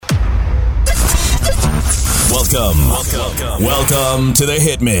Welcome to the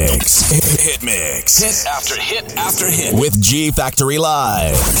Hit Mix. Hit Mix. Hit after hit after hit. With G Factory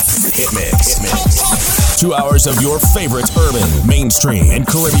Live. Hit Mix. 2 hours of your favorite urban, mainstream, and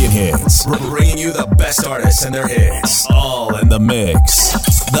Caribbean hits. Bringing you the best artists and their hits. All in the mix.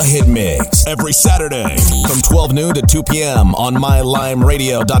 The Hit Mix. Every Saturday from 12 noon to 2 p.m. on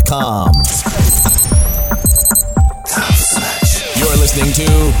MyLimeRadio.com. You're listening to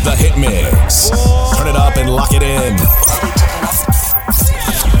The Hit Mix. Turn it up and lock it in.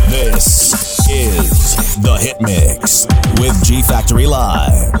 This is The Hit Mix with G Factory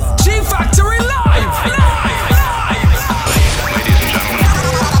Live. G Factory Live! Ladies and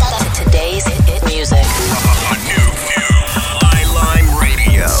gentlemen. Today's hit music. New My Lime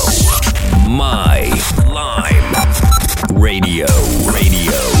Radio. My Lime Radio.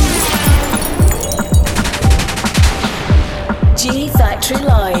 G Factory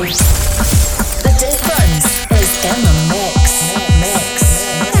Live. The difference is in the mix.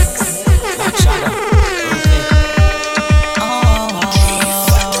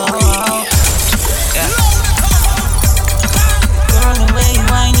 Girl, the way you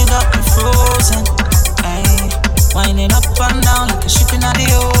wind, you got me frozen. Ay, winding up and down like a ship in the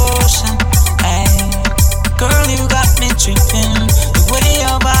ocean. Ay, girl, you got me tripping. The way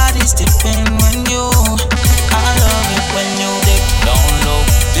your body's dipping when you. I love it when you dip down low,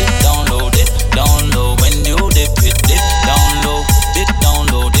 dip down low, dip down low. When you dip it, dip down low, dip down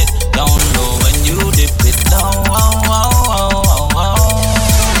low, dip down low. When you dip it down, wow, wow, wow, wow, wow.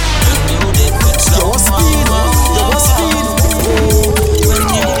 When you dip it slow, wow, wow, wow, speed. When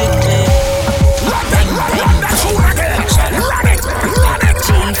you dip it, bang, bang, bang. G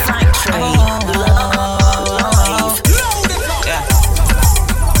Factory Live. Yeah.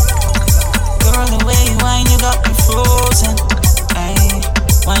 Girl, the way you wind, you got me frozen. Ay,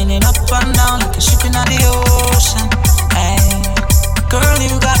 winding up and down like a ship in the ocean. Ay, girl,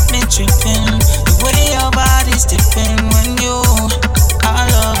 you got me tripping. The way your body's dipping when you. I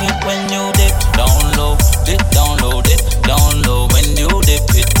love it when you dip down low, dip down low, dip down low. When you dip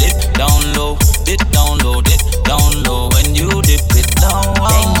it, dip down low, dip down low, dip down low. When you dip it down,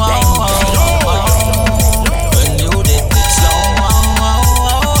 wow, wow, wow, wow. When you dip it slow, wow, wow,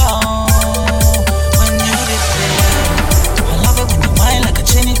 wow, wow. When you dip it, I love it when you whine like a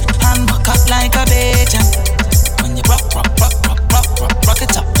chinny and buck up like a Bajan. When you rock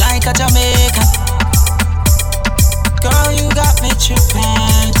it up like a Jamaican. Girl, you got me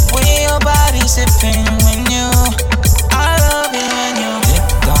tripping. The way your body's zipping when you. I love it when you dip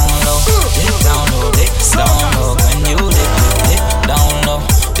down low, dip down low, dip down low. When you dip it, dip down low,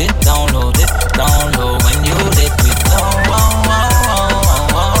 dip down low, dip down low. When you dip it down, wow, wow, wow,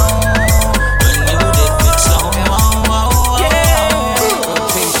 wow. When you dip it slow, wow, wow, wow.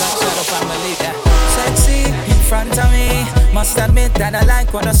 Sexy in front of me. Must admit that I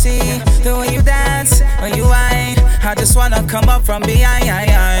like what I see. The way you dance, when you whine, I just wanna come up from behind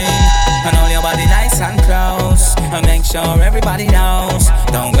and hold your body nice and close and make sure everybody knows.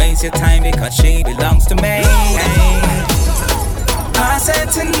 Don't waste your time because she belongs to me. I said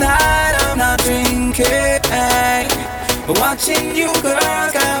tonight I'm not drinking, but watching you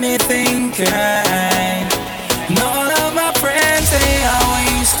girls got me thinking. And all of my friends say I'm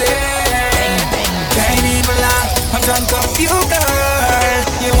wasted. Can't even lie, I'm drunk off you girl.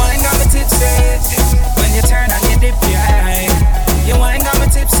 You ain't got me tipsy when you turn and you dip, yeah. You ain't got me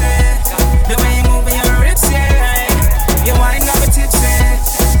tipsy the way you move your hips, yeah. You ain't got me tipsy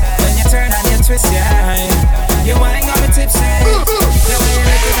when you turn and you twist, yeah. You ain't got me tipsy the way you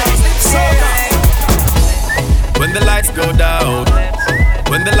lick your lips, yeah. When the lights go down,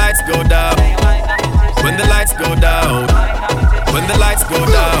 when the lights go down, when the lights go down, when the lights go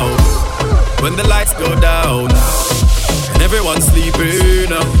down, when the lights go down, and everyone's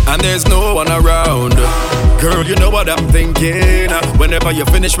sleeping, and there's no one around. Girl, you know what I'm thinking. Whenever you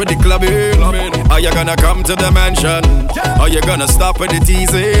finish with the clubbing, are you gonna come to the mansion? Are you gonna stop with the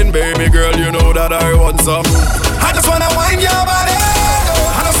teasing? Baby girl, you know that I want some. I just wanna wind your body,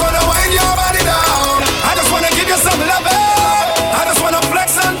 I just wanna wind your body down. I just wanna give you some love, I just wanna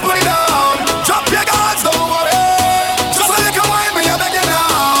flex and put it down. Drop your guards, don't worry. Just so you can wind me, I beg you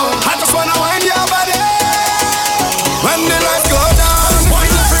now. I just wanna wind your body. When the lights go down,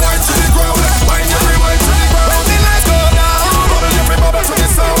 wind every right to the ground. Wind every right to the ground. When the lights go down, bubble every bubble to the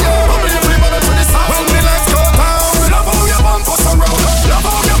sound. Bubble every bubble to the sound. When the lights go down, love how your bum puss around. Love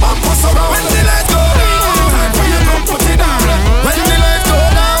how your bum puss around. When the lights go down, time for you come put it down. When the lights go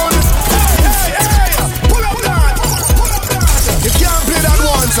down.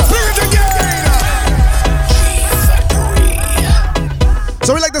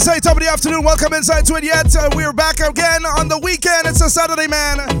 say, top of the afternoon, welcome inside to it yet. We're back again on the weekend. It's a Saturday,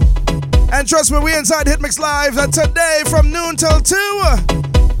 man. And trust me, we inside Hitmix Live today from noon till 2.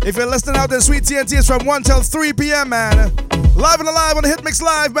 If you're listening out in Sweet TNT, it's from 1 till 3 p.m., man. Live and alive on the Hitmix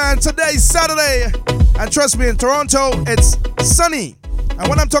Live, man. Today's Saturday. And trust me, in Toronto, it's sunny. And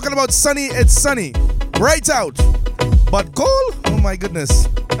when I'm talking about sunny, it's sunny. Bright out. But cold? Oh, my goodness.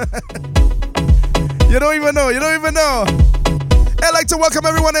 You don't even know. I'd like to welcome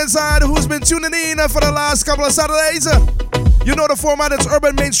everyone inside who's been tuning in for the last couple of Saturdays. You know the format, it's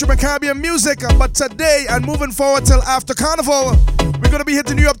urban, mainstream, and Caribbean music. But today and moving forward till after Carnival, we're going to be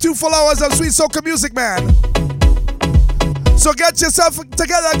hitting you up 2 full hours of sweet soca music, man. So get yourself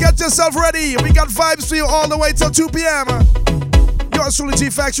together, get yourself ready. We got vibes for you all the way till 2 p.m. Yours truly,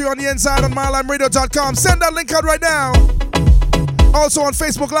 G Factory on the inside on mylimeradio.com. Send that link out right now. Also on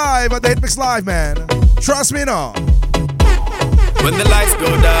Facebook Live at the Hitmix Live, man. Trust me, no. When the lights go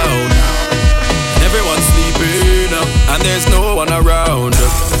down, everyone's sleeping, and there's no one around.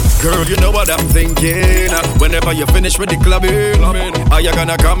 Girl, you know what I'm thinking. Whenever you finish with the clubbing, are you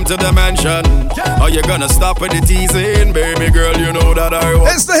gonna come to the mansion? Are you gonna stop with the teasing? Baby girl, you know that I want.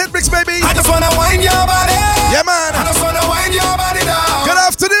 It's the Hitmix, baby. I just wanna wind your body. Yeah, man. I just wanna wind your body down. Good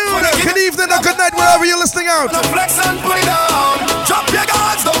afternoon, good evening, or good night, wherever you're listening out. Flex and put it down. Drop your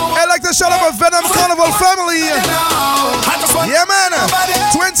guards down. I'd like to shout out my Venom Carnival family. Yeah, man.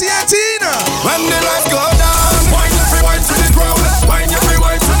 2018. When the lights go down, wind your free wine to the ground. Wind your free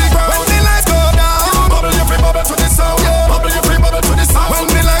wine to the ground. When the lights go down, bubble your free bubble to the sound. Bubble your free bubble to the sound. When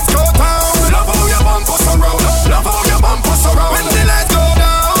the lights go down, love how your bum puts around. Love how your bum puts around. When the lights go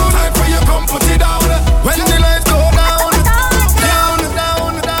down, time for you come put it down. When the lights go down, down,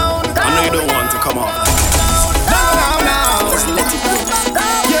 down, down. I know you don't want to come off. Down, down, just let it go.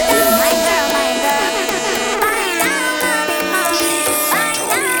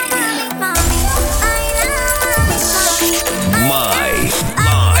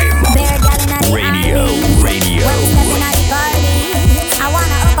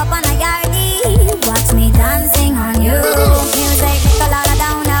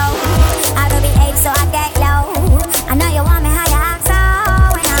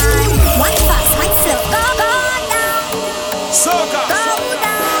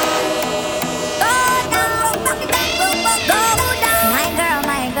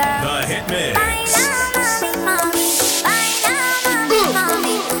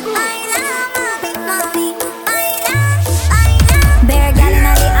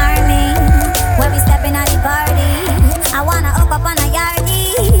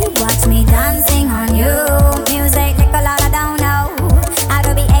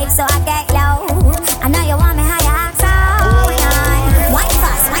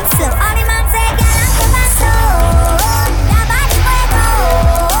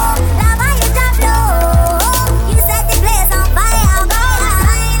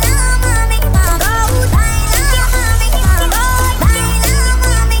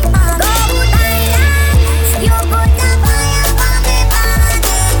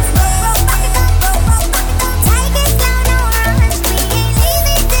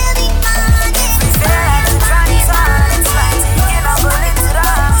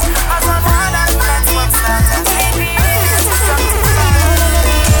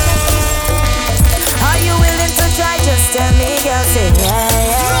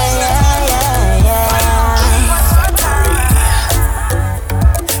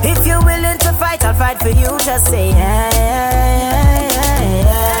 For you, just say yeah, yeah, yeah,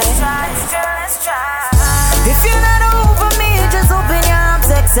 yeah. Let's try. If you're not over me, just open your arms,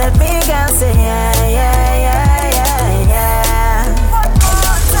 accept me, girl. Say yeah, yeah, yeah, yeah, yeah. One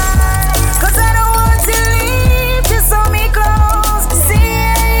more time. 'Cause I don't want to leave, just hold me close. Say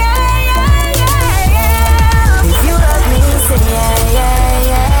yeah, yeah, yeah, yeah, yeah. If you love me, say yeah, yeah,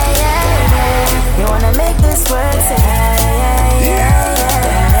 yeah, yeah, yeah. You wanna make this work, say yeah, yeah, yeah, yeah,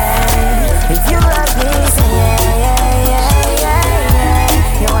 yeah. If you love me, say yeah, yeah, yeah,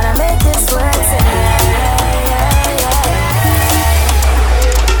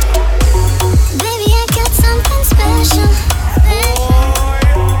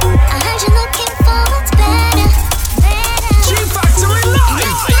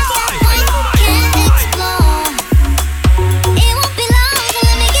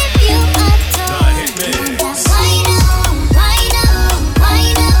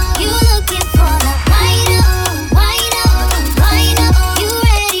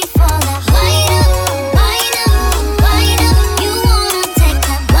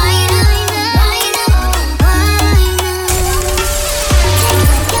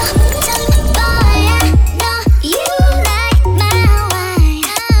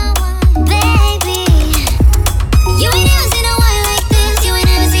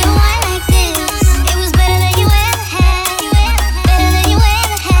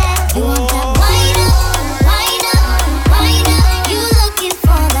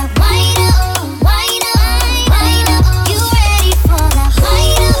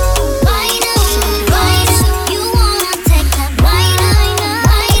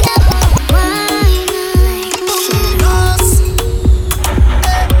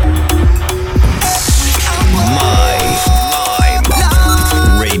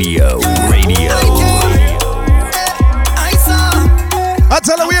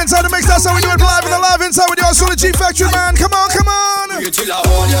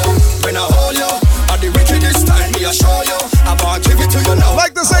 when I hold you. At the wickedest time, me I show you. I want to give it to you now.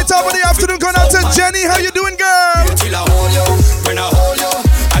 Like the same top of the afternoon, going out to Jenny. How you doing, girl? Till I hold you, when I hold you.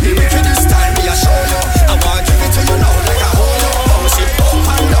 At the wickedest time, me I show you. I want to give it to you now, like I hold you. Bounce it up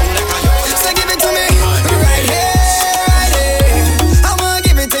and down like I yo. So give it to me, right here, right here. I want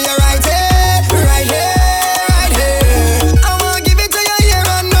to give it to you right here, right here, right here. I want to give it to you here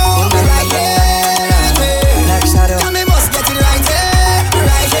and now, right here, right here. Black Shadow. Tell me must get it right here,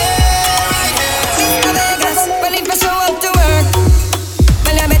 right here, right here. Vegas, well if I show up to work,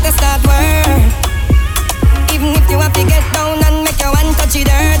 well you better start work. Even if you have to get down and make your hand touch the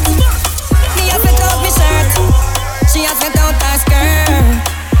dirt. Me has set out my shirt, she has set out her skirt.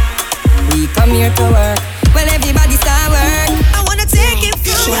 We come here to work, well everybody start work. I wanna take it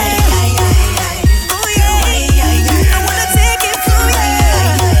from you. Oh yeah, I wanna take it from you.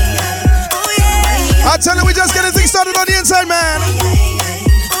 Oh yeah. I tell you, we just getting things started on the inside, man.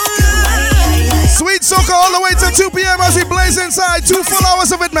 Sweet soca all the way to 2 p.m. as we blaze inside. 2 full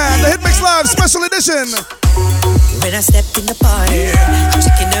hours of it, man. The Hit Mix Live special edition. When I stepped in the party, I'm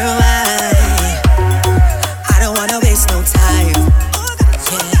checking her wine. I don't wanna waste no time.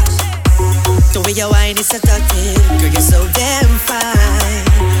 Yeah. The way your wine is seductive, girl, you're so damn fine.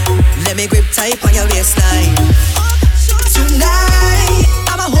 Let me grip tight on your waistline. Tonight,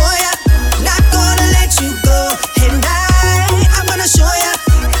 I'm a Hoya, not gonna let you go. And I'm gonna show you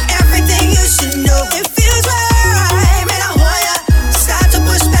everything you should know. It feels right, man, a Hoya. Start to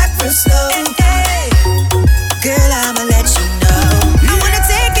push back real slow. And hey, girl, I'ma let you know. I wanna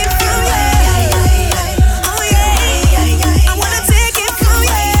take it from you. Oh yeah, I wanna take it from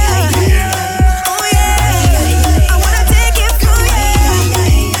you. Oh yeah, I wanna take it from you.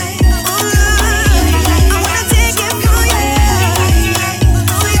 Oh, I wanna take it from you.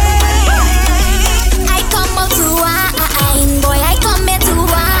 Oh yeah. I come out to wine, boy. I come here to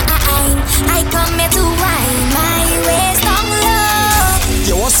wine. I come here to wine. My waist on low.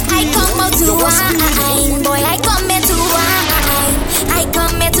 I come out to wine, boy. I come here to wine. I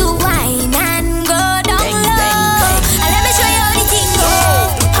come here to wine and go down low. And let me show you how the thing go.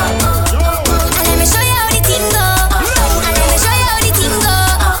 And let me show you how the thing go. And let me show you how the thing go.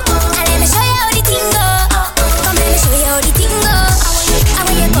 And let me show you how the thing go. Come let me show you how the thing go. And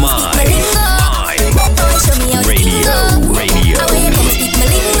when you come speak my lingo, show me how the thing go. And when you come speak my lingo, let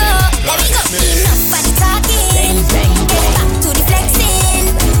me go. Enough for the talking. Get back to the flexing.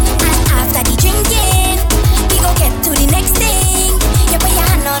 And after the drinking, we go get to the next thing. You put your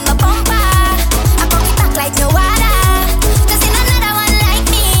hand on my bumper, I pop it back like no water. Cause ain't another one like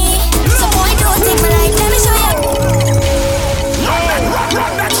me. So boy, don't take my life, let me show you.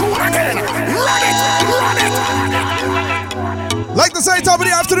 Like the same top of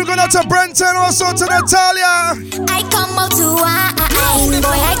the afternoon, going out to Brenton, also to Natalia. I come out to wine,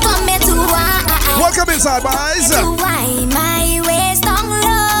 boy, I come here to wine. Welcome inside, boys. To wine, my waist on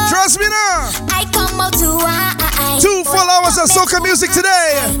low. Trust me now. I come out to wine. 2 full hours of soca music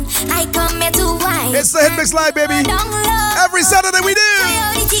today. I come here to wine. It's the Hit Mix Live, baby. Every Saturday we do.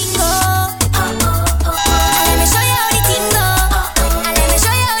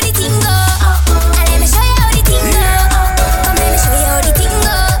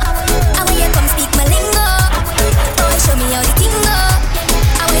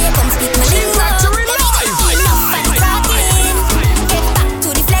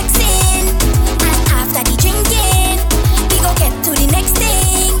 Next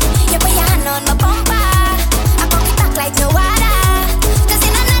thing, you put your hand on my bumper, I pop it back like no water.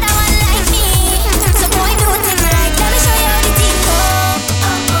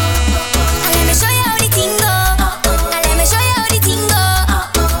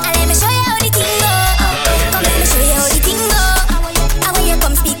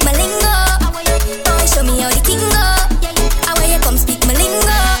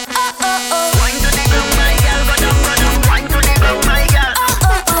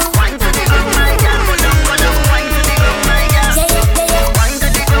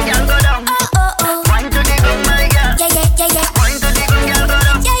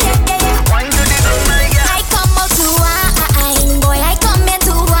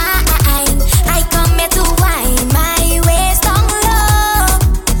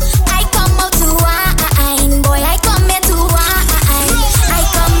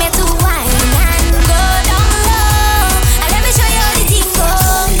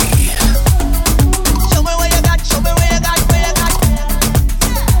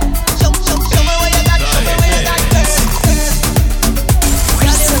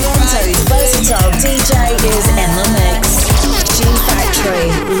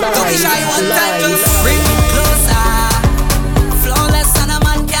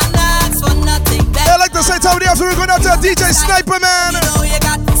 we're going out to DJ Sniper, man. You know you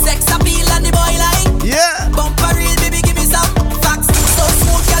got sex appeal and the boy like. Yeah. Bumper real, baby, give me some facts. So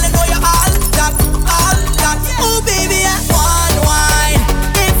smooth, girl, you know you all that, all that. Oh, baby, I want wine.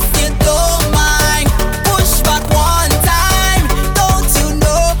 If you don't mind, push back one time. Don't you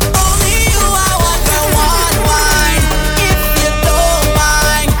know, only you I want to one wine. If you don't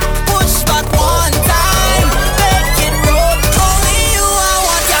mind, push back one time. Make it roll, only you I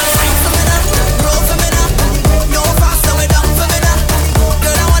want to wine for me now, roll for me now. No fast, so we down for me now.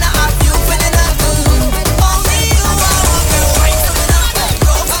 Girl, I wanna have you feeling that. Only you I want to wine for me now,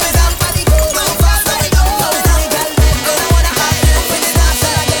 roll for me now. No fast, so we down for me now. Girl, I wanna have you feeling that.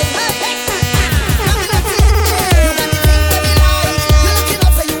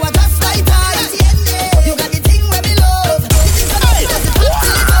 You got the thing where me love. My Lime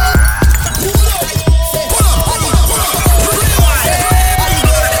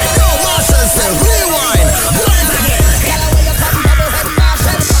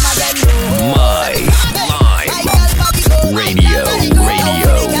Radio.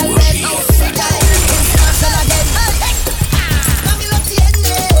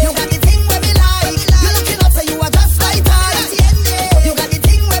 You got the thing where me like. You looking up, so you are just like that. You got the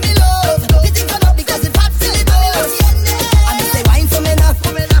thing where me love. The thing turn up because the fat fill it up. I me say wine for me now.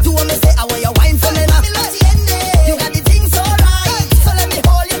 Do what me say, I want you wine for me now. You got the thing so right, so let me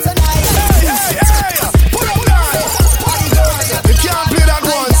hold you tonight. You can't play that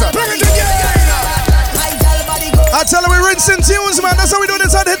once. Bring it again. I tell her we're rinsing tunes, man. That's how we do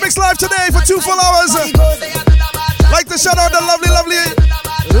this on Hitmix Live today for 2 full hours. Like to shout out the lovely,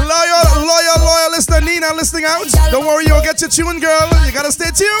 loyal listener Nina listening out. Don't worry, you'll get your tune, girl. You gotta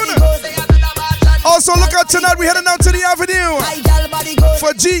stay tuned. Also, look out tonight. We're heading out to the Avenue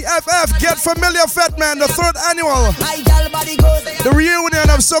for GFF Get Familiar Fat, man, the 3rd annual. The reunion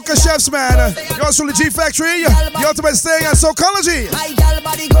of Soca Chefs, man. Yours from the G Factory, the ultimate staying at Socology.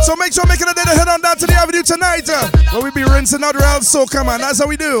 So make sure making a day to head on down to the Avenue tonight, where we be rinsing out real Soca, man. That's how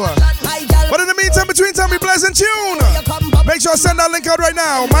we do. But in the meantime, between time, we bless and tune. Make sure I send that link out right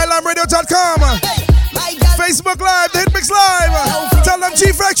now. MyLimeRadio.com. Facebook Live, the Hitmix Live. Tell them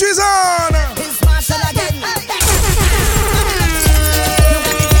G Factory's on.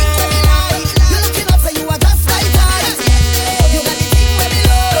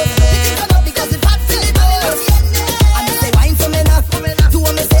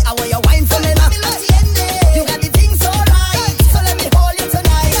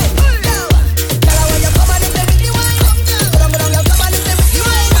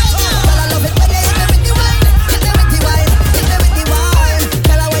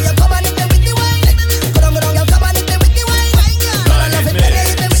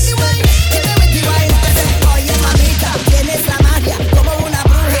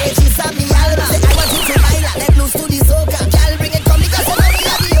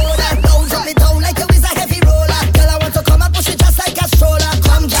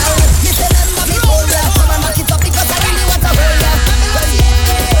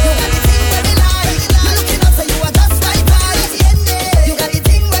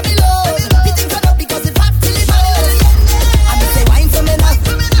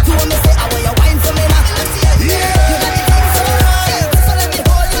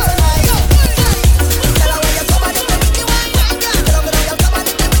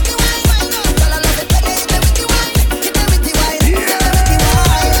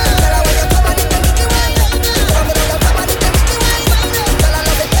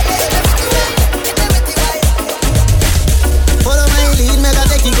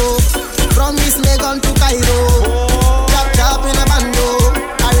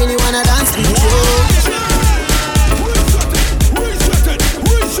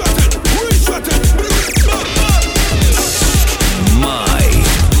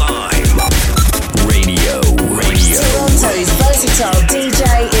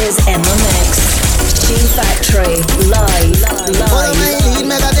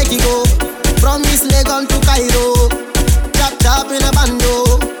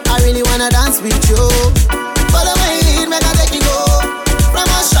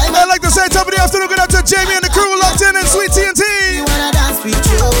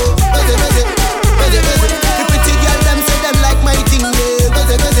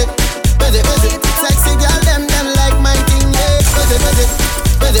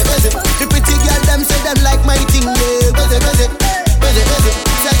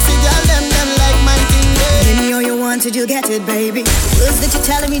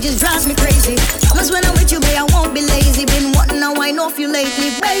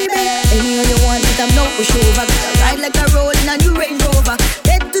 Ride like a roll in a new Range Rover.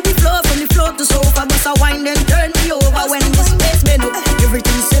 Head to the floor, from the floor to sofa. Bust a wine, then turn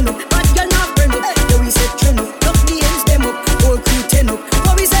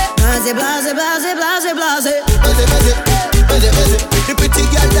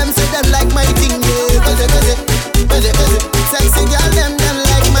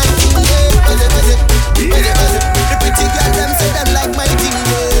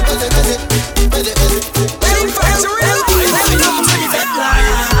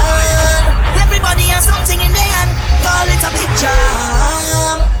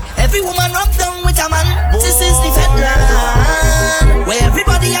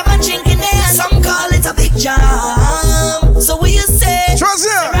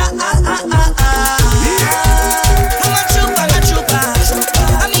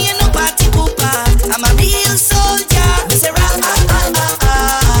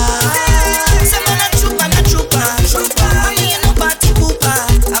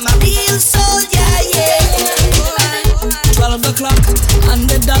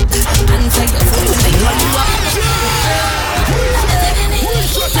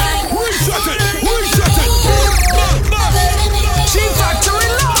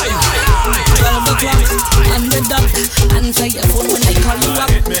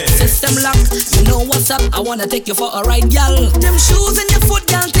up, I wanna take you for a ride, gal. Them shoes in your foot,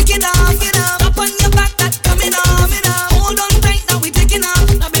 gal, take it off. Up on your back, that coming off. Hold on tight, now we taking off.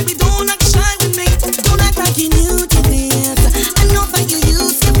 Now baby, don't act shy with me. Don't act like you new to this. I know that you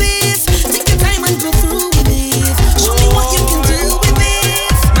used to this. Take your time and go through with this. Show me what you can do with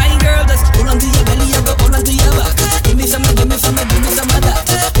this. My girl, just hold on to your belly, I go hold on to your back. Give me some, give me some, give me some of that.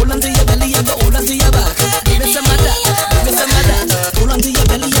 Hold on to your belly, I go hold on to your back. Give me some of that, give me some of that. Hold on to your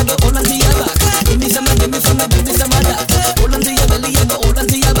belly, I go hold on to your back. Give me some, give me some, give me some of that. Hold on to your belly, I go hold on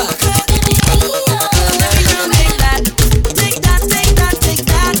to your back.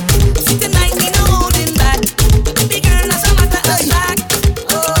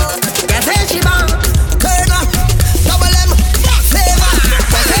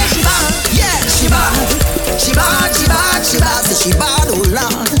 She bad, oh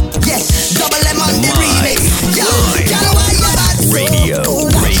Lord. Yes, double M on the remix. Yo, girl, why you bad? Radio.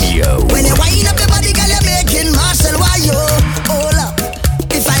 When you wind up your body, girl, you're making Marshall. Why you? Hold up.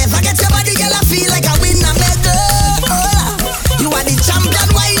 If I ever get your body, girl, I feel like I win a medal. Hold up. You are the champion.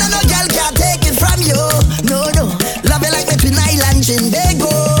 Why no girl can't take it from you? No. Love you like the Twin Island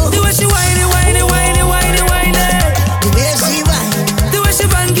Trinbago. The way she whine it. The way she whine. The way she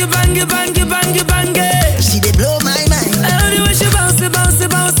bang it. She did blow my mind.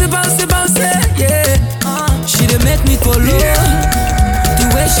 Bounce, yeah. She dey make me go low. The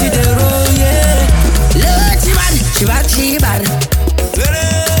way she dey roll, yeah. Look, she bad.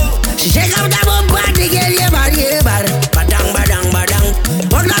 She shake up that bum body, girl, yeah, bad. Badang.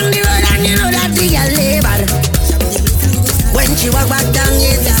 Walk down the road and you know that the girl labor. When she walk back down,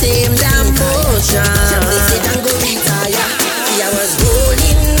 it's the same damn motion. Sit and go retire. See, I was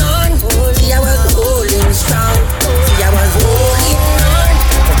holding on. See, I was holding strong. See, I was holding on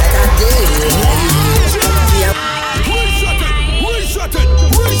for better days.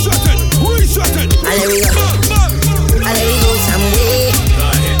 Reset it. And there we go some way.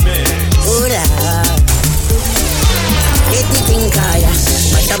 Hold up. Hit the thing, kaya.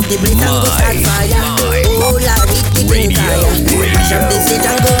 Mash up the blitz and go start fire. Hold up, hit the thing, kaya. Mash up the sit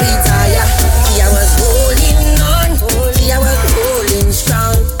and go retire. See, I was holding on. See, I was holding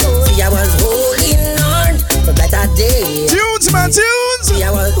strong. See, I was holding on for better days. Tunes, man, tunes. See,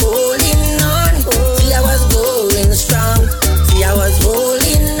 I was holding on. See, I was going strong. See, I was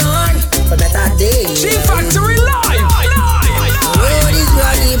holding on for better days. G Factory Live. Road is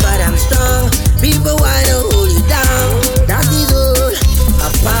rocky, but I'm strong. People wanna hold you down. That is all a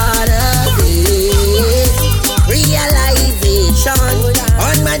part of it. Realization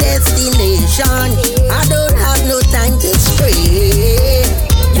on my destination. I don't have no time to stray.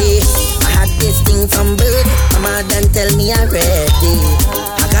 Yeah, I had this thing from birth. My mother tell me I'm ready.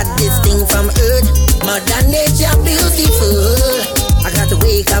 I got this thing from earth. Mother nature beautiful. I got to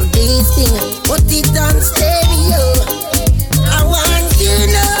wake up this thing, put it on stereo. I want you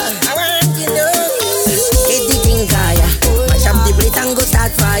know. Hit the thing, kaya. Mash up the blitz and go start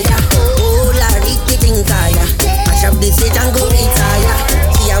fire. Oh, la, hit the thing, kaya. Mash up the sit and go retire.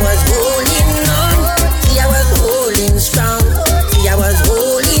 See, I was holding on. See, I was holding strong. See, I was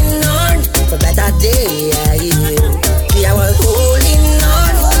holding on for better days. See, I was holding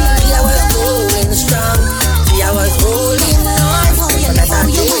on. See, I was going strong. See, I was holding on for better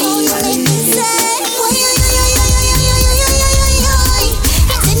days.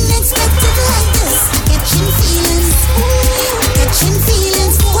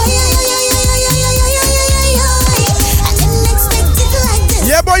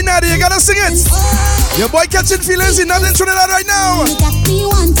 Yeah, boy, Nadia, you gotta sing it. Your boy catching feelings in Northern Trinidad right now. You got me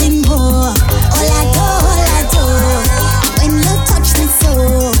wanting more. All I do. When you touch me so.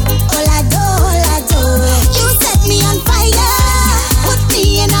 All I do. You set me on fire. Put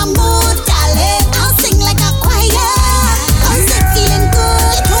me in a mood, darling. I'll sing like a choir. I'll sit feeling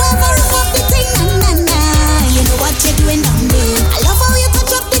good. Whoever up the thing, na. You know what you're doing on me. I love how you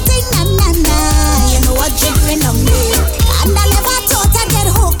touch up the thing, na. You know what you're doing on me. And I never thought I'd get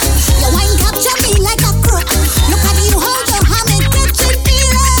hooked. Your wine capture me like a crook. Look at you hold your hand and catching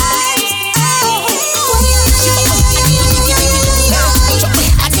feelings. Oh,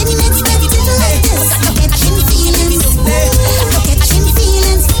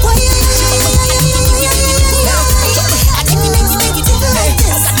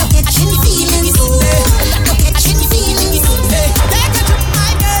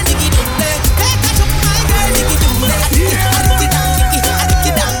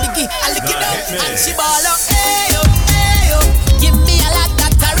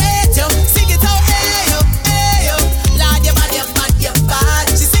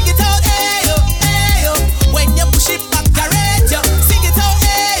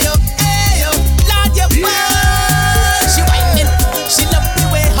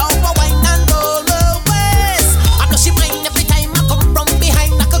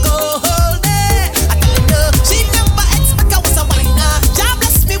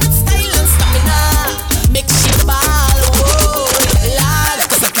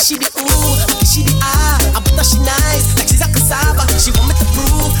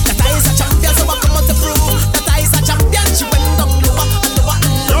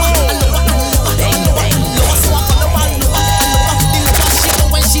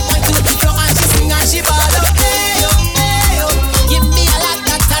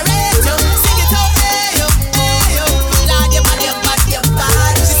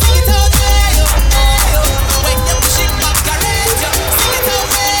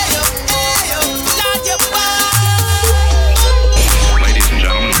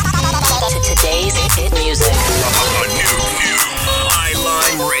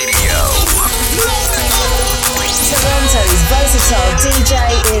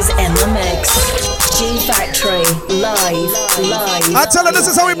 I tell her this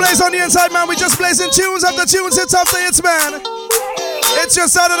is how we blaze on the inside, man. We just blazing tunes after tunes, hits after hits, man. It's your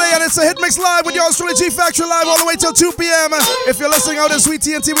Saturday and it's a Hit Mix Live with yours truly, G Factory Live all the way till 2 p.m. If you're listening out in Sweet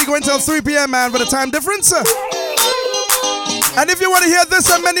TNT, we go until 3 p.m, man, with a time difference. And if you want to hear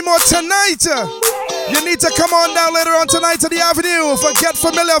this and many more tonight, you need to come on down later on tonight to the Avenue for Get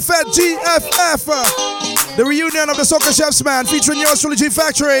Familiar Fed GFF. The reunion of the Soca Chefs, man, featuring yours truly, G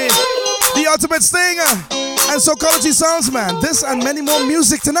Factory, The Ultimate Sting, and Socology Sounds, man. This and many more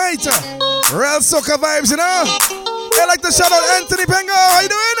music tonight. Real Soca vibes, you know? I'd like to shout out Anthony Pengo. How you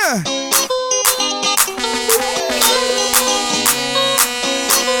doing?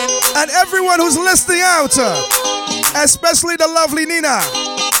 And everyone who's listening out, especially the lovely Nina.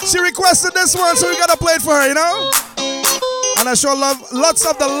 She requested this one, so we gotta play it for her, you know? And I'm sure lots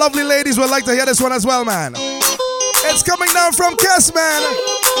of the lovely ladies would like to hear this one as well, man. It's coming down from Kes, man.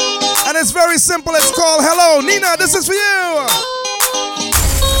 And it's very simple. It's called Hello. Nina, this is for you.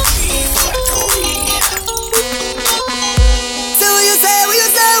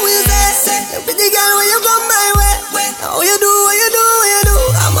 Pretty girl, when you come my way, how you do, what you do, what you do,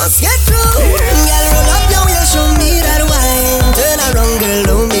 I must get through. Girl, roll up now, you show me that wine. Turn around, girl,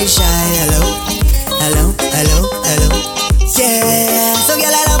 don't be shy. Hello, hello, hello, hello. Yeah, so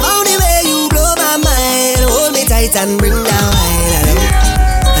girl, I love how the way you blow my mind. Hold me tight and bring down wine. Hello,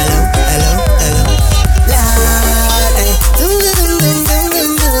 hello, hello, hello. Lord, hey.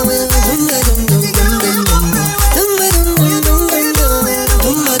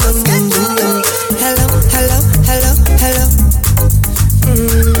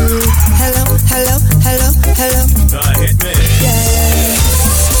 Hello. The Hitman. Yeah.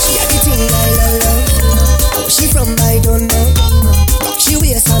 She had the thing I love. How she from I don't know. Rock she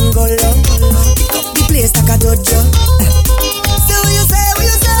waist and go low. Pick up the place like a dojo. So what you say, what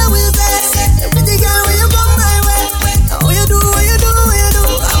you say, what you say? Pretty girl, when you come my way, how you do, what you do, what you do,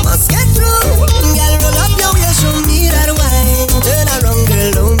 I must get through. Girl, roll up your way, show me that wine. Turn around, girl,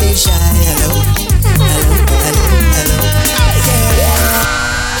 don't be shy. Hello, hello, hello, hello. Yeah.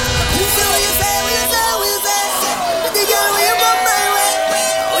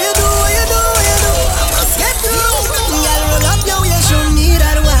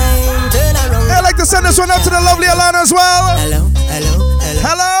 Send this one out to the lovely Alana as well. Hello, hello, hello.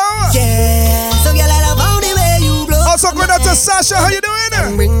 Hello. Yeah. So girl, I love how the way you blow. Also going out to Sasha. How you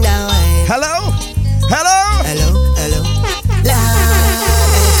doing? Bring down wine. Hello. Hello. Hello, hello.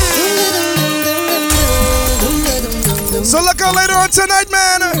 So look out later on tonight,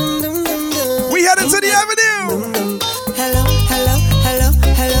 man. We heading to the Avenue. Hello, hello, hello,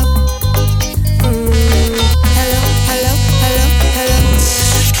 hello. Hello, hello, hello, hello.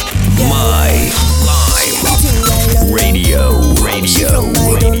 My Radio.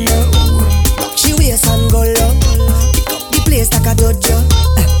 She waist and go low. Pick up the place like a dojo.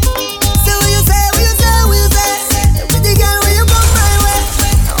 So what you say, what you say, what you say? Pretty girl, when you come my way,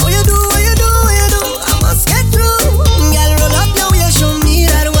 how you do, what you do, what you do, I must get through. Girl, roll up now, you show me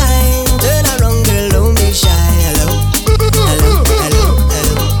that wine. Turn around, girl, don't be shy. Hello, hello, hello,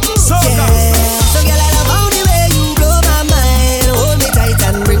 hello. Yeah. So girl, I love how the way you blow my mind. Hold me tight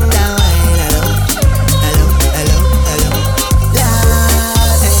and bring down wine. Hello, hello, hello, hello.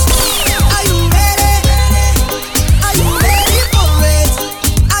 Are you ready? Are you ready for it?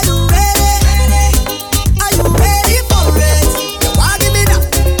 Are you ready? Are you ready for it? You want give me that?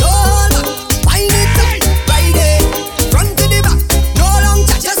 No hold back. Wind it up, ride it, front to the back. No long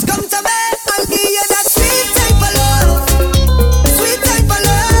chat, just come to me. I'll give you that sweet type of love. Sweet type of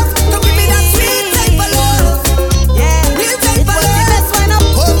love. Come give me that sweet type of love. Yeah, real type of love.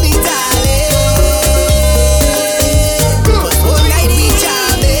 Hold me, darling. Hold me,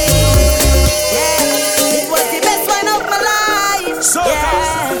 darling. It was the best wine of my life.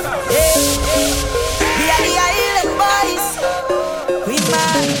 We are the island boys. With my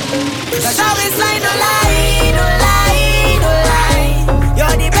cause always line no lie, no lie, no lie.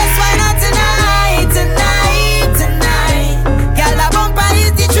 You're the best wine of tonight, tonight, tonight. Girl, the bumper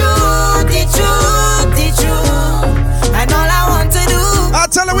is the truth, the truth, the truth. And all I want to do, I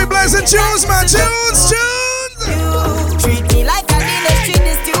tell her we blazing tunes, man. Tunes. treat me like I treat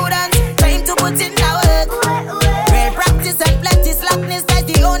the students. Time to put in the work. Real practice and plenty slackness. That's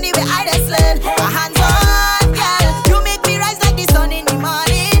the only way I just learn. My hands on, girl. You make me rise like the sun in the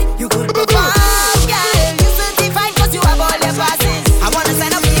morning. You could go far, girl.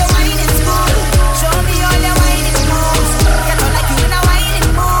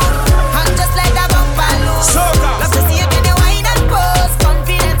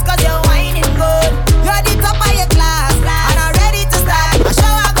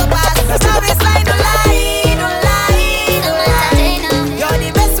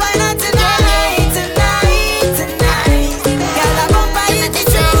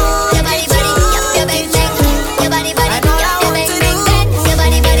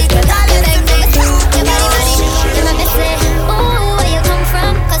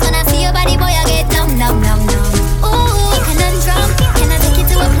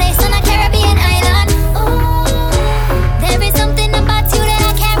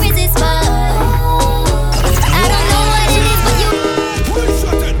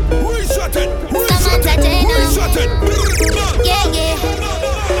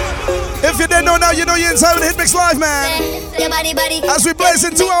 now, you know you're inside of the Hitmix Live, man. As we blaze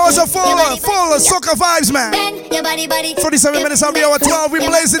in 2 hours of full soca vibes, man. 47 minutes of the hour 12, we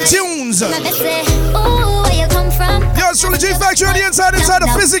blaze in tunes. Yo, it's truly G Factory on the inside of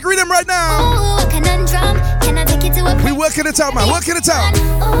Physic Rhythm right now. We working it out, man, working it out.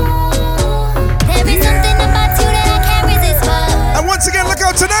 And once again, look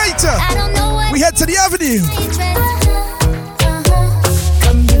out tonight. We head to the Avenue.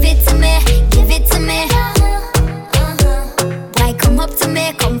 Come give it to me, give it to me. Why come up to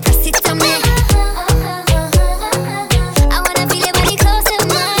me, come press it to me. I wanna feel your body close to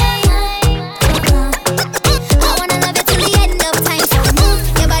mine. I wanna love you till the end of time. So move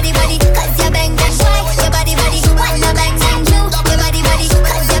your body, cause you bang bang. Why your body, wanna bang bang you. Your body,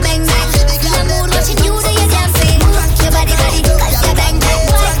 cause you bang bang. Feel the mood watching you do your dancing. Your body, cause you bang bang.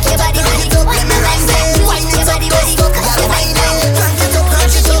 Why your body, wanna bang bang you. Your body, cause you bang bang.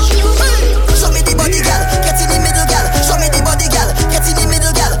 Show me the body, girl. Get in the middle, girl. Show me the body, girl. Get in the middle,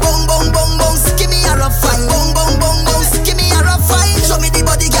 girl. Boom, boom, boom, boom. Give me a rough fine. Boom, boom, boom, boom. Give me a rough fine. Show me the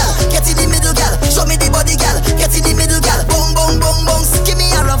body, girl. Get in the middle, girl. Show me the body, girl. Get in the middle, girl. Boom, boom, boom, boom. Give me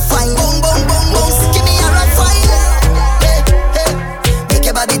a rough fine. Boom, boom, boom, boom. Give me a rough fine. Hey, hey. Make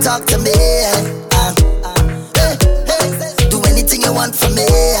your body talk to me. Hey, hey. Do anything you want from me.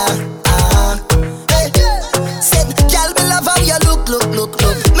 Hey, said, girl, me love how you look.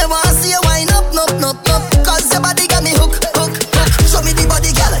 Me wanna see you wind up. Cause your body got me hook. Show me the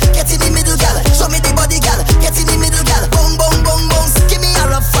body, girl. Get in the middle, girl. Show me the body, girl. Get in the middle, girl. Boom, boom, boom, boom. Give me a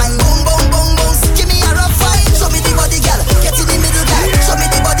rough fine. Boom, boom, boom, boom. Give me a rough fine. Show me the body, girl. Get in the middle, girl. Show me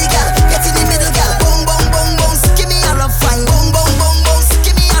the body, girl. Get in the middle, girl. Boom, boom, boom, boom. Give me a rough fine. Boom, boom, boom, boom.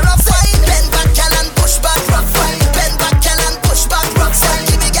 Give me a rough fine. Bend back, girl, and push back, rough fine. Bend back, girl, and push back, rough fine.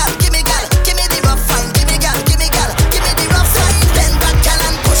 Give me, girl. Give me, girl. Give me the rough fine. Give me, girl. Give me, girl. Give me the rough fine. Bend back, girl,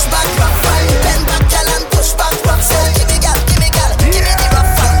 and push back, rough fine. Bend back, girl, and push back, rough fine. Give me, girl. Give me, girl. Give me the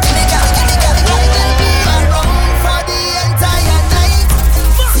rough fine. Give me, girl. Give me, girl. I will be around for the entire night.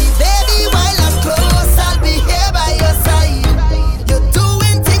 See, baby, while I'm close, I'll be here by your side. You're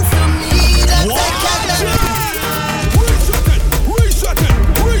doing things to me that I cannot.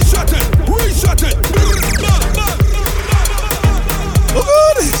 Reset it.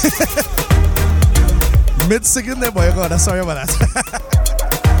 Mid-singing there, boy. Oh God, sorry about that.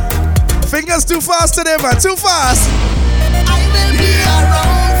 Fingers too fast today, man. Too fast. I will be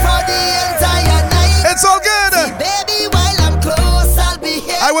around for the entire night. It's all good. See, baby, while I'm close, I'll be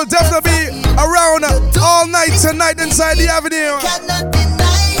here. I will definitely be around all night tonight inside the Avenue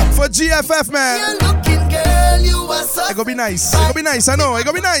for GFF, man. You're looking, girl, you are so. It's gonna be nice. It's gonna be nice. I know. It's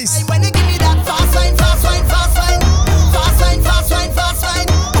gonna be nice. When you give me that fast wine, fast wine, fast wine, fast wine, fast wine, fast wine.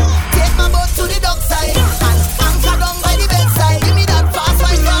 Take my boat to the dockside and anchor down by the bedside. Give me that fast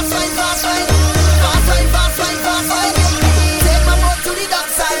wine, fast wine, fast wine, fast wine, fast wine, fast wine. Take my boat to the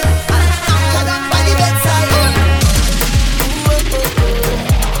dockside and anchor down by the bedside.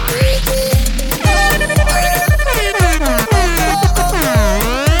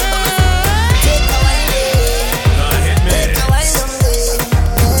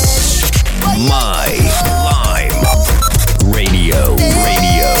 My Lime Radio.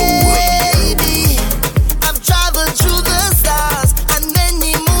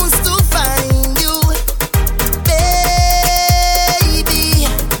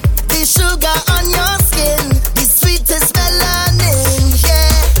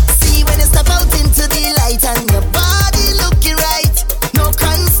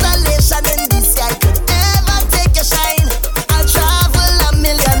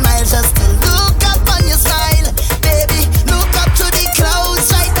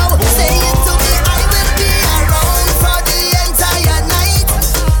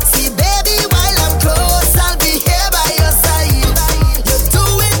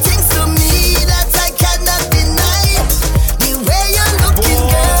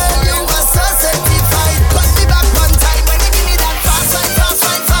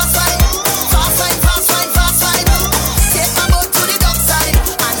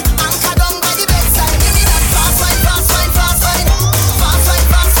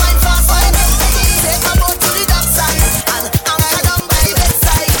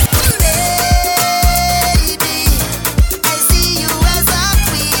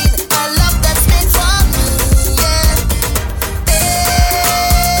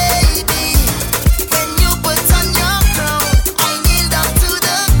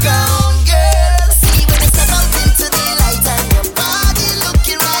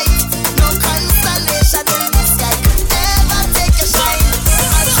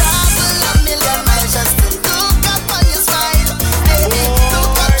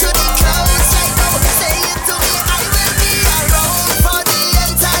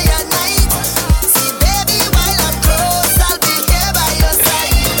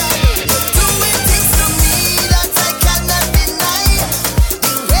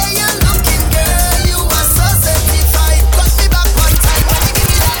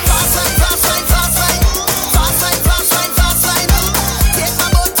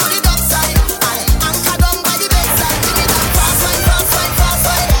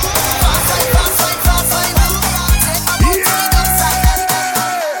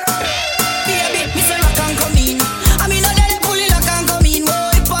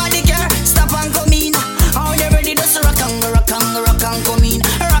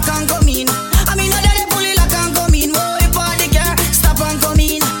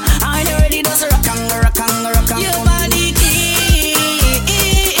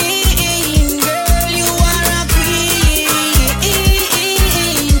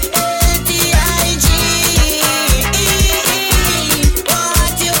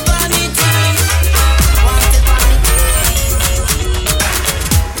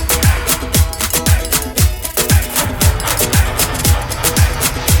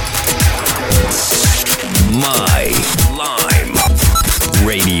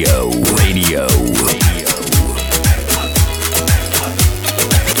 Radio.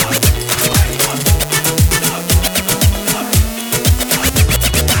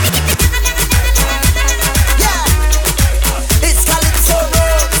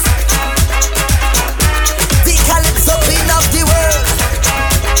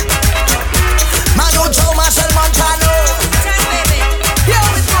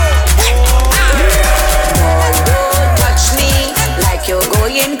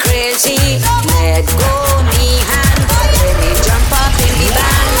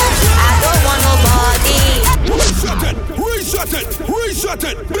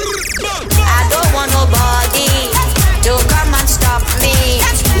 I don't want nobody to come and stop me.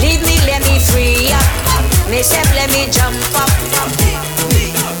 Leave me, let me free up. Myself, let me jump up.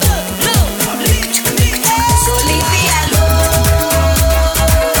 So leave me alone.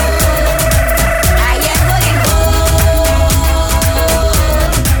 I ain't going home.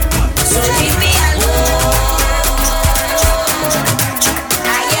 So leave me alone.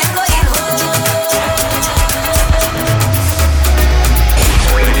 I ain't going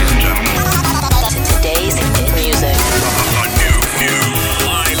Today's hit music. New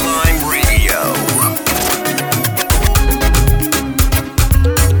Lifeline Radio.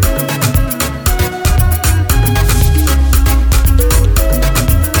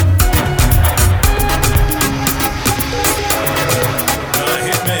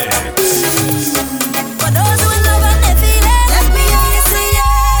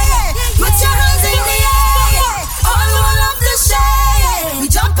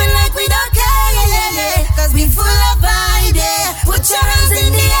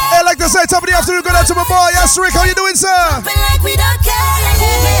 Say top of the afternoon, good out to my boy. Yes, Rick, how you doing, sir?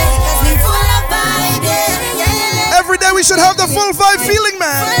 Every day we should have the full vibe feeling,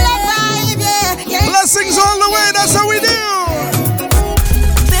 man. Blessings all the way, that's how we do.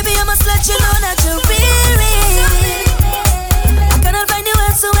 Baby, I must let you know that you're really. I cannot find the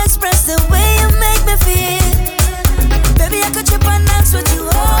words to express the way you make me feel. Baby, I could trip and dance with you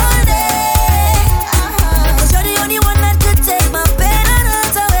all day. 'Cause you're the only one that could take my pain and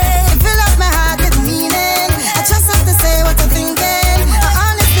hurt away.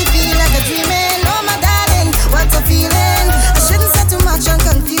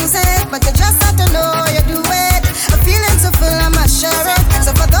 But you just have to know you do it. A feeling so full, I must share it.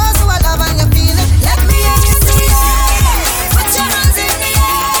 So for those who are love and you feel it, let me hear you say yeah. Put your hands in the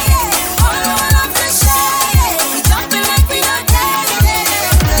air. All I love to share. We jumping like we don't care.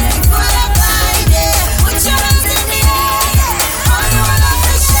 We full of vibe, yeah. Put your hands in the air. All I love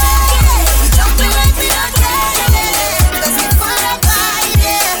to share. We jumping like we don't care. Cause we full of vibe,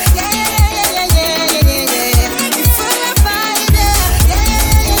 yeah. We full of vibe, yeah.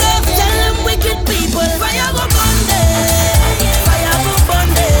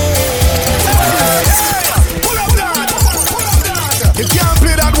 You can't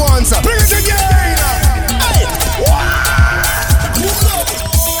play that once. Bring it again. Hey.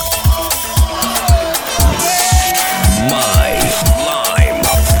 My Lime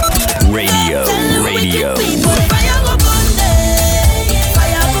Radio.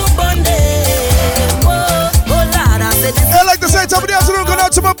 I like to say top of the afternoon, good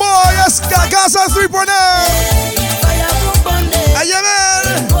out to my boy. Yes, Gaza 3.0. Yeah, man.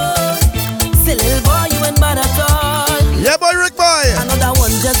 Say, little boy, you ain't bad at all. Yeah, boy, Rick boy. Another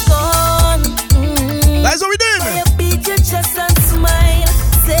one just gone. That's what we doing. You beat your chest and smile.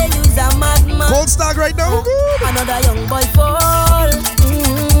 Say you's a madman. Cold stag right now. Another young boy fall.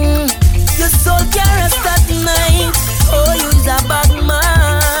 Your soul can't rest at night. Oh, you's a bad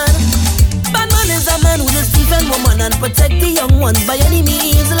man. Bad man is a man who just defend woman and protect the young ones by any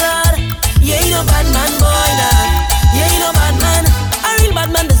means, Lord. You ain't no bad man, boy, nah. You ain't no bad man. A real bad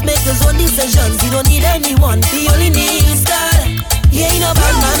man just make his own decisions. He don't need anyone. He only needs God. You ain't no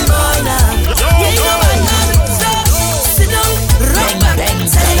bad man, boy, nah. You ain't no bad man. So, sit down, rock back.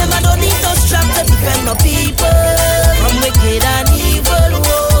 Tell them I don't need no strap to defend my people from wicked and evil.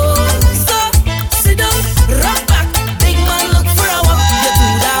 Whoa. So, sit down, rock back. Big man, look for a walk. You do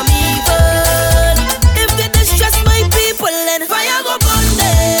damn evil. If they distress my people, then fire go burn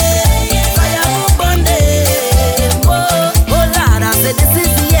them. Fire go burn them. Whoa. Oh Lord, I said this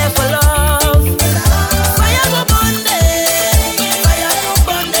is the year for love. Fire go burn them. Fire go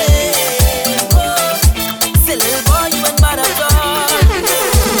burn them. Whoa. Say little boy, you ain't bad at all.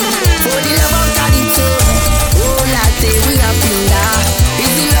 For the love of Calypso, oh last day we are pinda.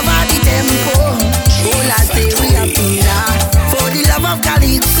 It's the love of the tempo, oh last day we are pinda. For the love of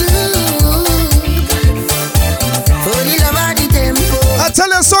Calypso, for the love of the tempo. I tell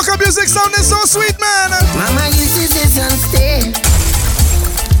you, soca music sounding so sweet, man. Mama used to say some stay.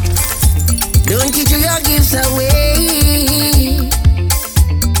 Don't you throw your gifts away.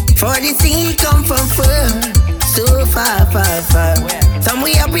 For the thing come from far, so far, far, far.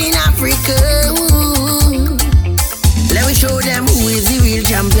 Somewhere up in Africa. Ooh. Let me show them who is the real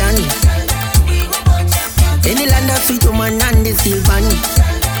champion. In the land of sweet woman and the steel pan.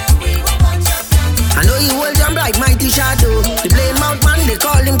 I know you hold them like mighty shadow. The plain mouth man, they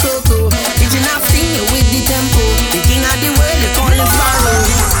call him Coco. Teaching up singing with the tempo. The king of the world, they call him Sparrow.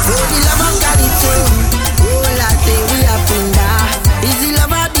 Oh, the love of God is so. Oh, latte, we are funda. Is the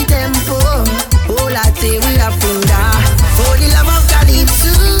love of the tempo. Oh, latte, we are funda. For the love of Calypso.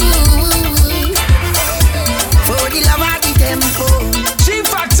 For the love of the tempo. G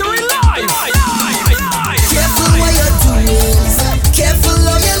Factory Live. Careful what you're doing. Careful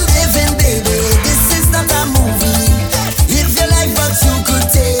how you're living, baby. This is not a movie. Live your life, but you could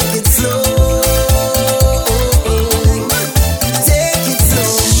take it slow. Take it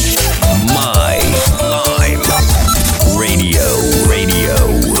slow. My Lime Radio.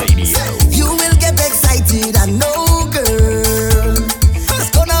 You will get excited, I know, girl. It's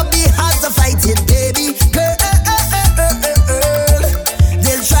gonna be hard to fight it, baby. Girl,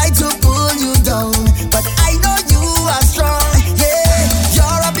 they'll try to pull you down, but I know you are strong. Yeah,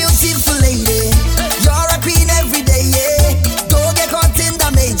 you're a beautiful lady. You're a queen every day. Yeah, don't get caught in the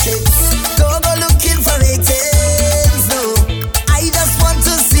matrix. Don't go looking for ratings. No, I just want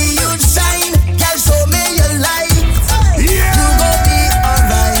to see you shine. Girl, show me your light. You gon' be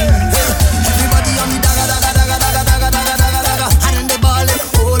alright. Everybody on me daga daga daga daga daga daga daga daga. And then they ballin',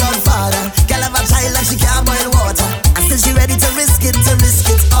 hold on, father. Girl have a child like she can't boil water. And still she ready to risk it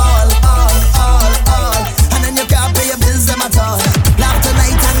all. And then you can't pay your bills them at all. Laugh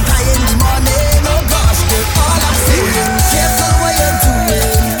tonight and cry in the morning. Oh gosh, girl, all I'm saying. Careful what you're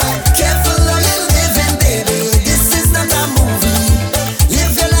doing. Careful how you're living, baby. This is not a movie.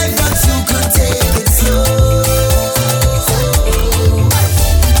 Live your life, but you could take it slow.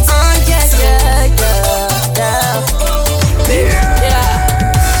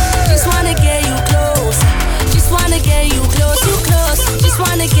 Just wanna get you close. Just wanna get you close, you close. Just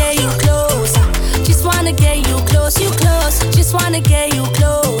wanna get you close. Just wanna get you close, you close. Just wanna get you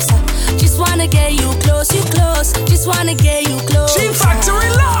close. Just wanna get you close, you close. Just wanna get you close. G Factory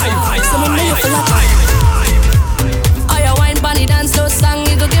Live. So me know you feel like oh, your wine bunny dance slow song,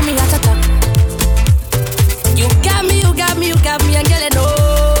 you go give me heart attack. You got me, you got me, you got me, and girl, you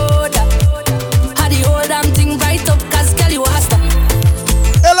know that. How the whole damn thing right up, cause girl, you a star.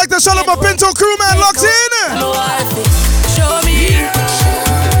 Hey, like the son of a Pinto crew, man, locked in. Show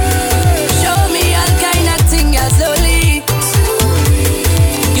me all kind of thing, yeah, slowly.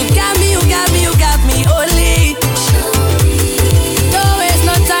 You got me, you got me, you got me, only. Don't waste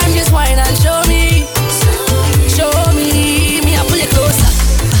no time, just whine and show me. Show me, me I pull you closer.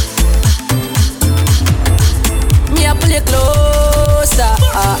 Me I pull you closer.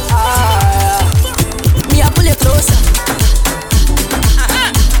 Me I pull you closer.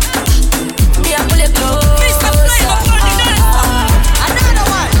 Me I pull you closer. Another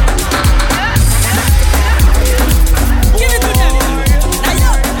one. Give it to them.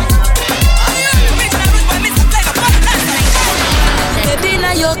 Baby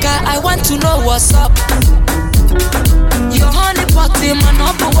Nayoka, I want to know what's up. Your honey pot in my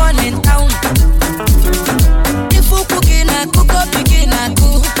number one in town. If you cooking, I cook up, begin, I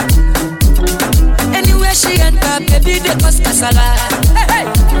cook. Anywhere she enter, baby, they cause casala. Hey, hey.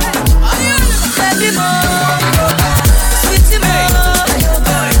 Baby mo, sweetie mo,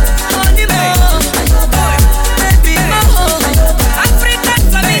 honey mo, baby mo, African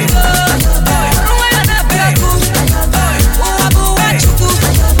flamingo, Rwanda beku, Uwabu wachuku,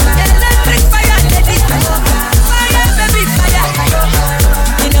 electric fire lady, fire baby fire,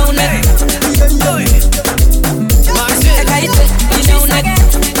 you know that, you know that,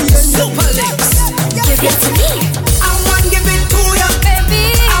 super lips, give it to me. I want give it to ya, baby.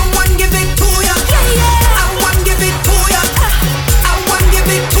 I want give it to ya. Yeah, yeah.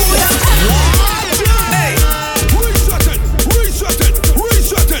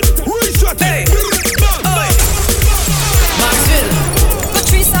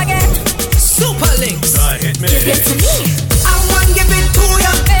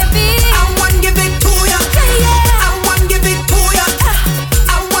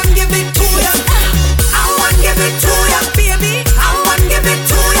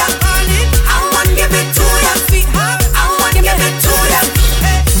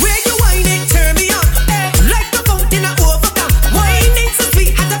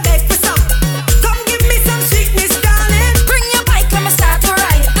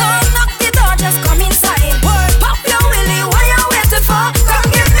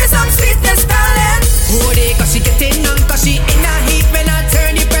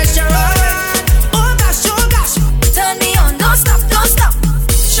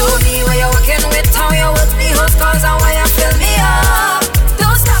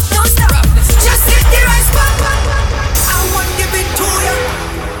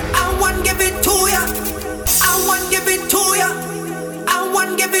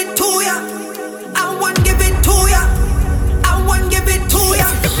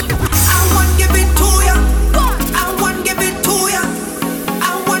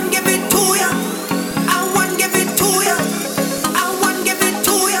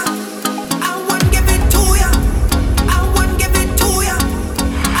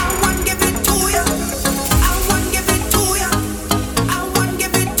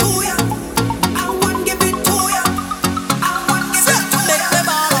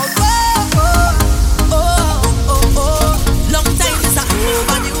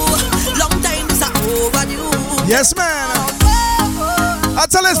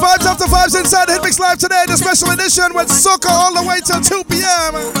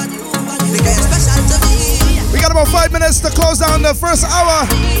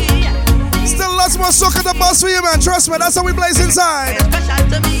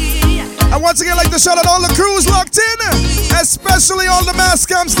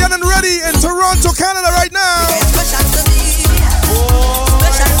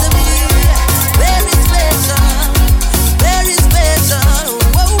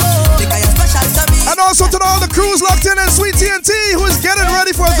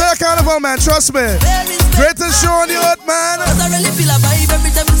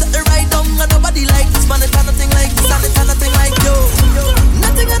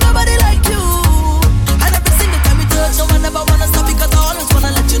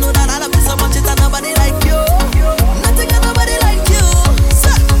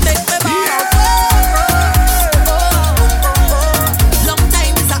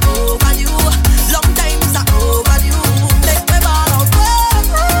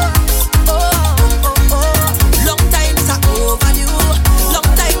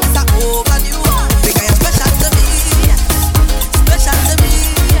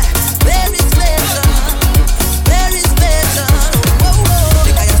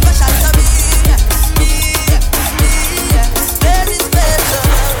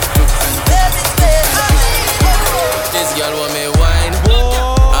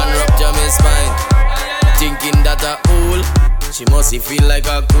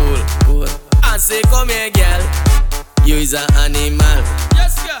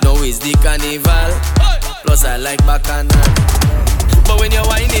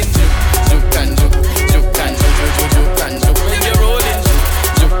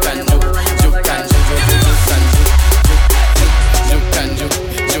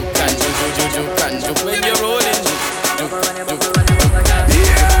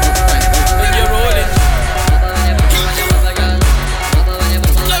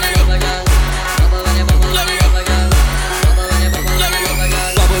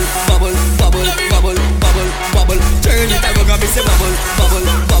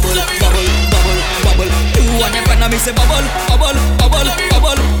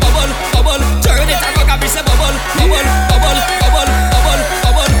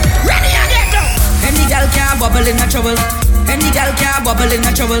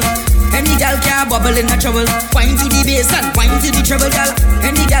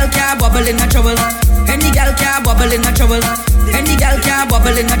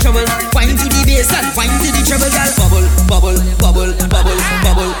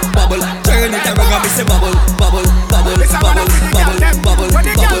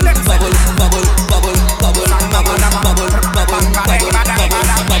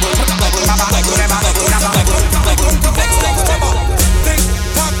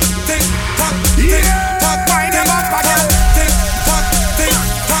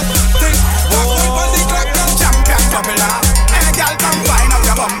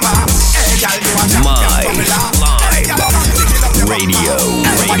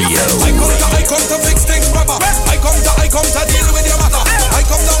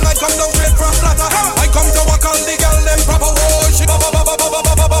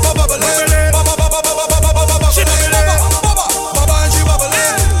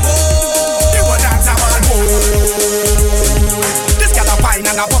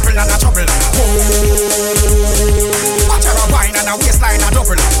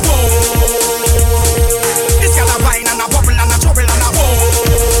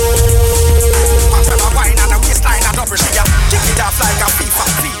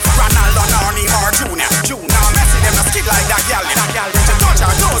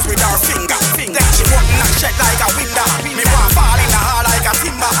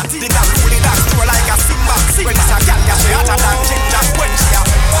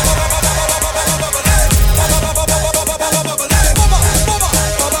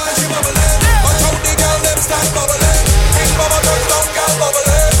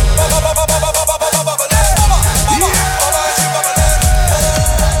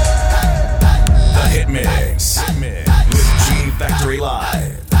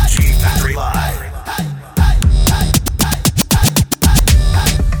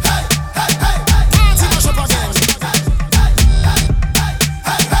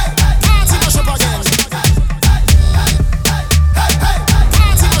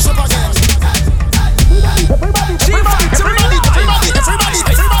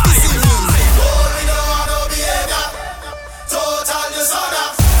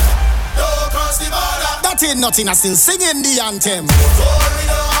 That ain't nothing, I still singing the anthem. We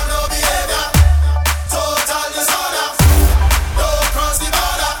don't have no behavior, total disorder. No cross the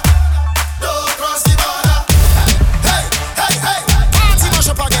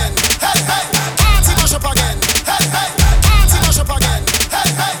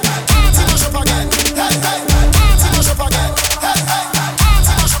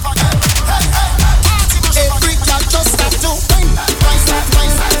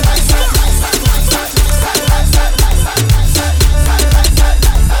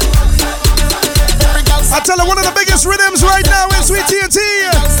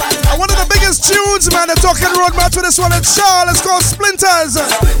tunes, man. The talking roadmap to this one. It's Shaw. Let's go Splinters. Hey,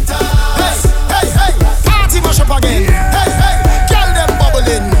 hey, hey. Party mash up again. Hey, hey. Girl them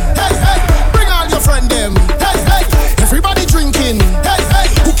bubbling. Hey, hey. Bring all your friend them. Hey, hey. Everybody drinking. Hey, hey.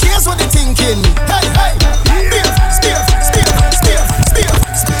 Who cares what they thinking? Hey, hey. Spear.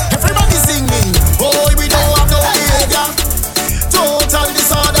 Everybody singing. Boy, we don't have no behavior. Total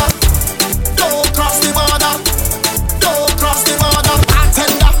disorder. Don't cross the border. Don't cross the border.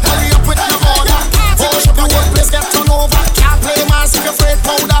 Bartender, hurry up with the order. Push up the whole place, get turned over. Can't play mass if you're afraid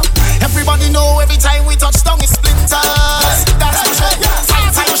powder. Everybody know every time we touch down it's splinters. That's for sure.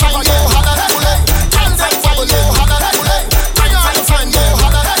 Fine, shine, yo, holla, bullet. Can't take bubble, yo, holla, bullet. Fine, yo,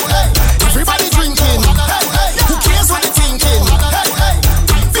 holla, bullet. Everybody drinking. Who cares what they thinking?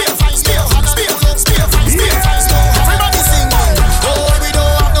 Spear. Everybody singing. Oh, we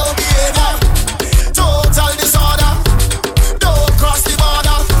don't have no behavior. Total disorder. Don't cross the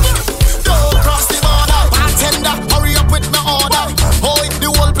border. Don't cross the border. Bartender, hurry up with my order. Oh, the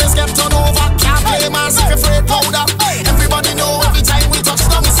whole place get turned over. Can't play mass if you're afraid powder. Everybody know every time we touch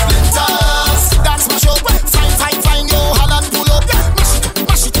down it's splinters. That's my show. Fine, yo, Holland pull up.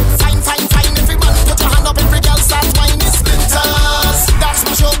 Mash it, fine. Every man put your hand up, every girl start whining. It's splinters. That's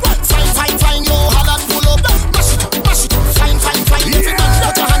my show. Fine, yo, Holland pull up. Mash it, fine. Every man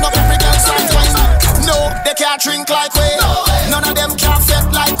put your hand up, every girl start whining. No, they can't drink like we. None of them can't fit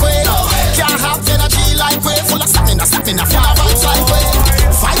like we. Can't have energy like we. Full of stamina, full of vibes like we.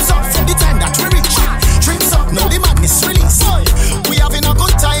 Vibes up from the time that we reach. Drinks up, now the madness release. We having a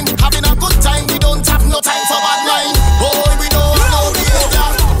good time. We don't have no time for bad mind. Boy, we don't have no behavior.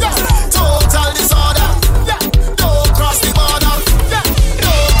 Total disorder. Don't cross the border.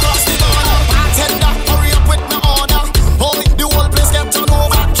 Bartender, hurry up with my order. Boy, the whole place get turned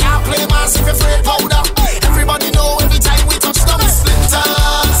over. Can't play mass if you're afraid powder. Everybody know every time we touch down it's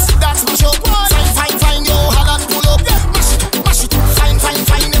splinters. That's my show. Fine, yo, Holland pull up. Mash it, fine.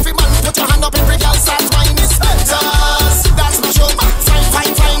 Every man put your hand up, every girl start whining. It's splinters. That's my show.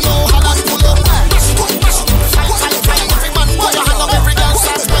 Fine, yo, Holland pull up. Mash it, fine. Every man put your hand up, every girl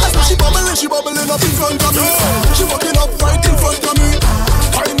start whining. She bubbling up in front of me. She walking up right in front of me.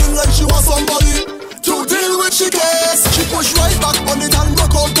 Whining like she wants somebody to deal with she case. She push right back on it and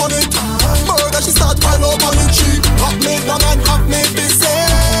rock out on it. Murder, she start pile up on it. She half made one and half made this.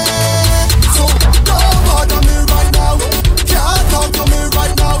 So don't bother me right now. Can't talk to me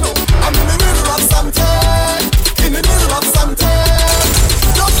right now. I'm in the middle of something.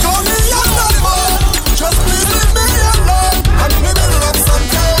 Just call me your number. Just leave me alone. I'm in the middle of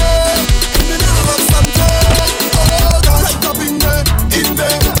something. Oh God, right up in there, deep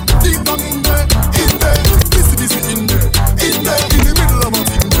down in there, busy in there, in the middle of a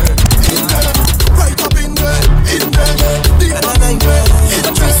thing there, right up in there, deep down in there,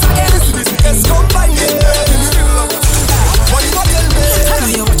 busy, let's combine it, in the middle of a thing. What you tell me? I know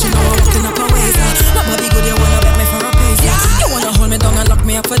you're watching, now I'm looking up a ways. Nobody good, you wanna bet me for a pace. You wanna hold me down and lock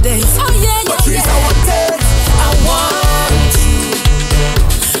me up for days. Oh yeah. I want you,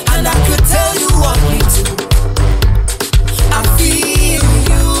 and I could tell you want me to. I feel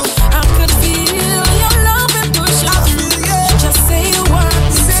you, I could feel your love and push. I feel you. Just say you want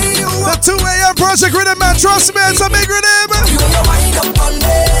me. The 2 a.m. Project Rhythm, man. Trust me, it's a big rhythm. You wind up on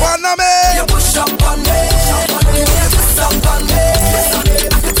me. You push up on me. You twist up on me.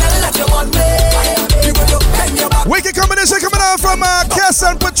 I could tell that you want me. You will look and you back. Wicked combination coming out from Cass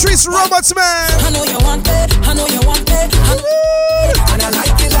and Patrice Roberts, man. I know you want it. And I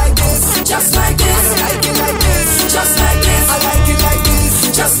like it like this, just like this. I like it like this, just like this. I like it like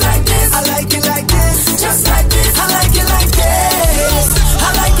this, just like this. I like it like this, just like this. I like it like this.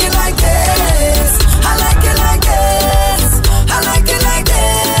 I like it like this. I like it like this. I like it like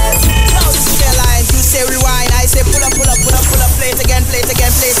this. Now say line, you say rewind. I say pull up. Play it again.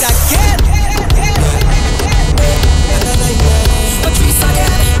 Patrice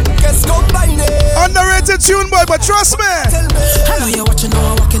again. Guess combine it. Underrated tune, boy, but trust me. I know you're watching,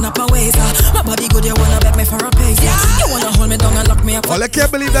 now I'm walking up a ways. My body good, you wanna bet me for a pace. You wanna hold me down and lock me up. Well, I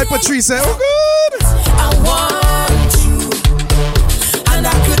can't believe that Patrice said, oh good. I want you, and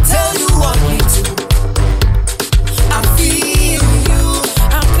I could tell you want me to. I feel you,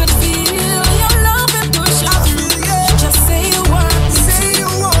 I could feel your love and push. I feel you. Just say you want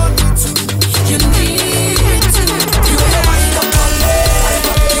me to. You need to. You wind up on me.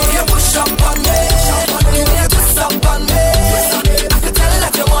 You push up on me. You twist up on me. I could tell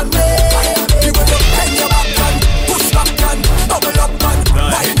that you want me. You will bend your back and push back and bubble up and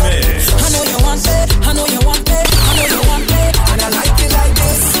wind up. I know you want it. And I like it like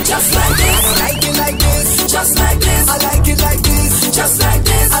this, just like this.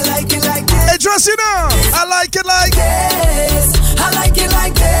 dress, you know. I like it like this. I like it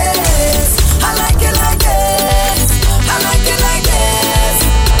like this. I like it like this. I like it like this.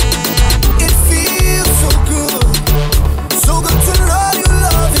 It feels so good. So good to love you,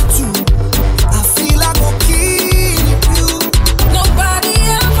 love it too. I feel like I'll keep you. Nobody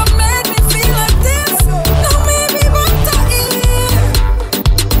ever made me feel like this. No, maybe but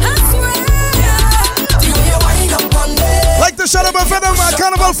I swear. Do you wind up on me? Like the Shut Up and Fed Up, my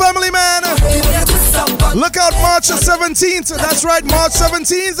Carnival family, man. Look out March 17th. That's right, March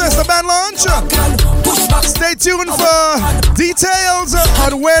 17th is the band launch. Stay tuned for details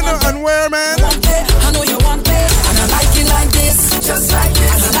on when and where, man. I know you want it, and I like it like this, just like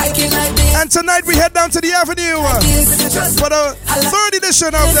this. And I like it like this. And tonight we head down to the Avenue for the third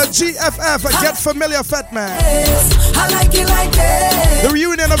edition of the GFF Get Familiar Fat Man. I like it like this. The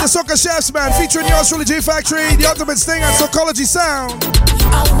reunion of the Soca Chefs, man, featuring yours truly, G Factory, The Ultimate Sting, and Socology Sound.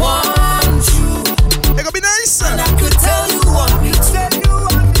 I want you. It gonna be nice. And I could tell you what me tell you.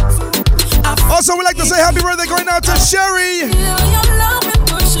 Also, we'd like to say happy birthday going out to Sherry.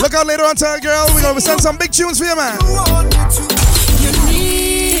 Look out later on to her, girl. We're gonna send some big tunes for you, man. You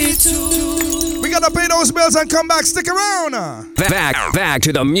need to. We gotta pay those bills and come back. Stick around. Back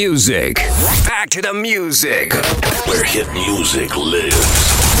to the music. Back to the music. Where hit music lives.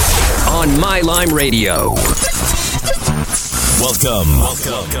 On My Lime Radio. Welcome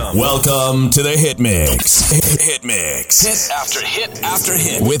to the Hit Mix. Hit Mix. Hit after hit after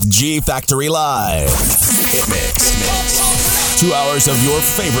hit. With G Factory Live. Hit Mix. 2 hours of your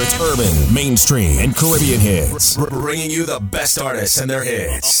favorite urban, mainstream, and Caribbean hits. Bringing you the best artists and their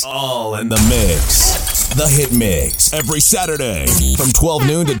hits. All in the mix. The Hit Mix. Every Saturday from 12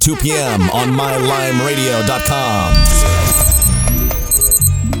 noon to 2 p.m. on MyLimeRadio.com.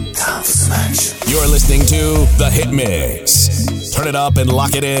 You're listening to The Hit Mix. Turn it up and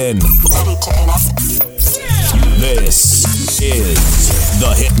lock it in. This is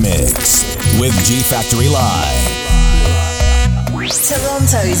The Hit Mix with G Factory Live.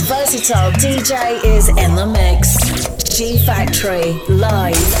 Toronto's versatile DJ is in the mix. G Factory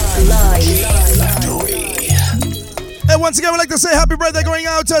Live. And once again, we'd like to say happy birthday going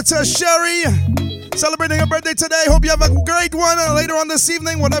out to Sherry. Celebrating her birthday today. Hope you have a great one later on this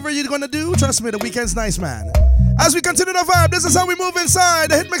evening. Whatever you're going to do, trust me, the weekend's nice, man. As we continue the vibe, this is how we move inside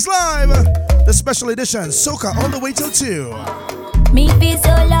the Hit Mix Live. The special edition, Soca all the way till 2. Me feel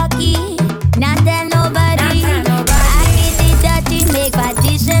so lucky, not tell nobody. I get it dirty, make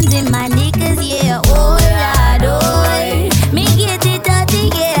partitions in my knickers, yeah. Oh, Lord, oh. Me get it dirty,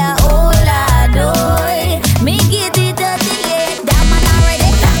 yeah. Oh, Lord, oh. Me get it dirty, yeah. That man already.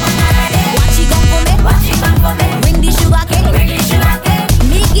 What she gon' for me? Bring the sugar cane.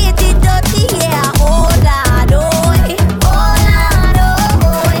 Me get it dirty, yeah. Oh, Lord, oh. Oh, Lord,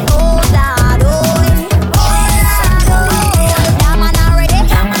 oh. Oh, Lord, oh. That man already.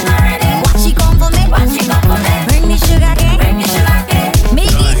 What she gon' for me? Bring the sugar cane. Me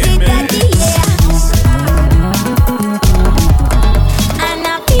get it dirty, yeah. And I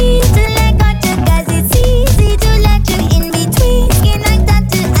feel to like gotcha, 'cause it's easy to let you in between skin like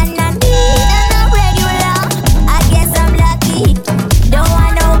tattoo. And I need a regular. I guess I'm lucky. Don't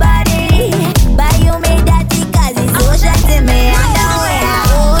want nobody, but you made that tea 'cause it's so shut to me. I know it.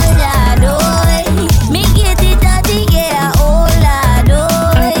 Oh Lord, oh. Me get it dirty, yeah. Oh Lord,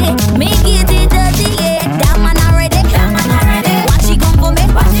 oh. Me get it dirty, yeah. That man already. What she gon' for me?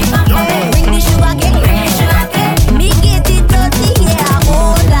 Bring the sugar cane. Me get it dirty, yeah.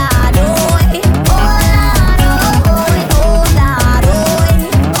 Oh Lord, oh. Oh Lord, oh. Oh Lord, oh.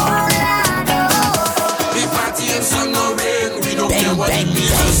 We party in sun or rain, we don't care what the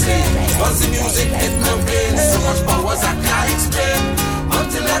people say. Once the music hit my brain, so much powers I can't explain.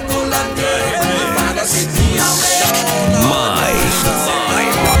 Until that pull and burn, my father hit me away. My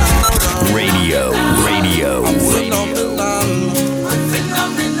Lime Radio.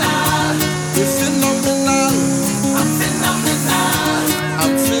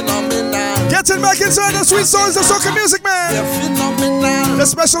 Getting back inside the sweet songs of soca music, man. The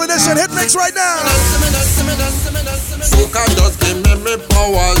special edition Hit Mix right now. Soca just give me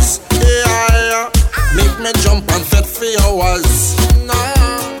powers, yeah. Make me jump and fit for hours.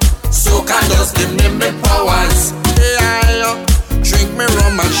 Soca just give me powers, yeah. Drink me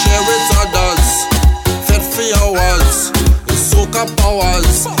rum and share with others. Fit for hours, soca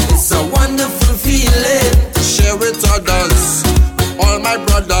powers. It's a wonderful feeling to share with others. All my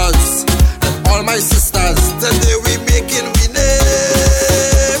brothers and all my sisters, today we making we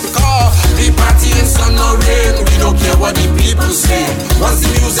name. Cause we party in sun or rain, we don't care what the people say. Once the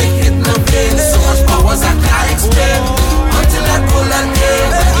music hit my brain, so much powers I can't explain. Until I pull and gain,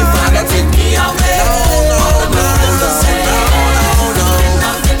 the father take me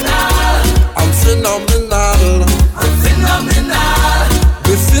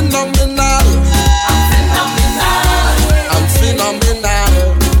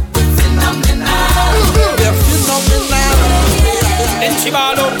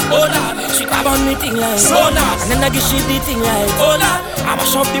thing like so now. And then I give she the thing like hold on. I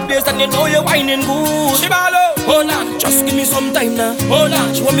mash up the place and you know you're whining good. She ballo, hold on, just give me some time now. Hold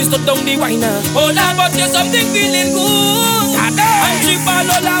on, she want me to down the wine now. Hold on, but there's something feeling good. And she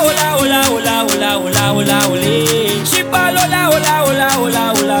ballo la hola hola hola hola hola hola hola. She ballo la hola hola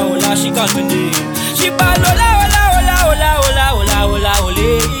hola hola hola. She call me name. She ballo la hola hola hola hola hola hola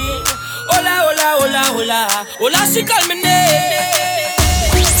hola. Hola hola hola hola hola. She call me name.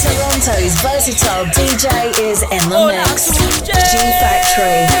 Toronto's versatile DJ is in the mix. G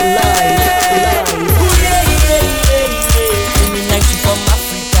Factory live. Like she from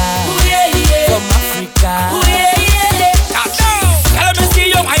Africa, from Africa. Let me see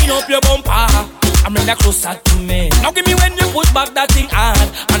you wind up your bumper. I'm ready closer to me. Now give me when you push back that thing hard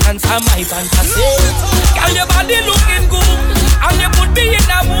and answer my fantasy. Girl, your body looking good, and you put me in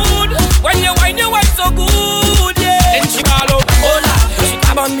a mood. When you wine so good, yeah. Then she call out, hola. She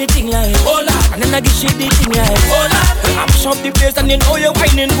grab on me thing like hola, and then I give she the thing like hola. I push up the place and you know you're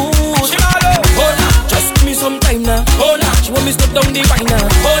whining good. She call out, hola. Just give me some time now, hola. She want me to step down the wine now,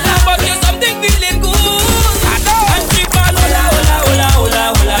 hola. But there's something feeling good. I know. And she call hola, hola, hola,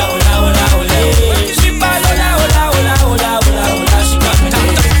 hola, hola, hola, hola, hola. She call hola, hola, hola, hola, hola, hola. She got me.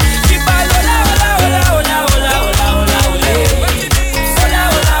 She call hola, hola, hola, hola, hola, hola, hola, hola. Hola,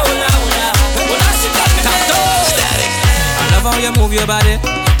 hola, hola, hola, hola. She got me. Static. I love how you move your body.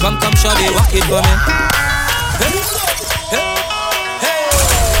 Come, shawty, walk it for me.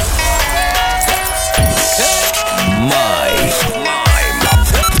 My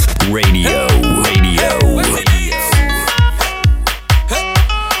radio.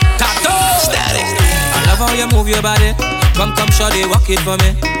 Static. I love how you move your body. Come, shawty, walk it for me.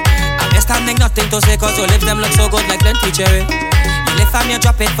 I'm standing nothing to say, cause your lips them look so good like plenty cherry. You lift and you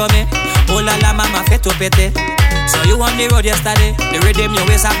drop it for me. Oh la la, mama, fit to pete. So you on the road yesterday, the rhythm your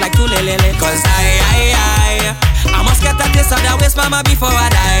waist up like two lelele. Cause I must get at this other waist, mama, before I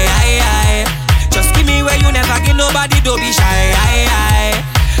die. Just give me where you never give nobody, don't be shy.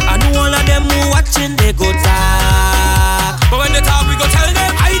 I know all of them who watching, they go talk. But when they talk, we go tell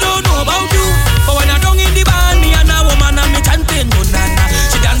them, I don't know about you. But when I don't in the band, me and a woman and me chanting, no nana.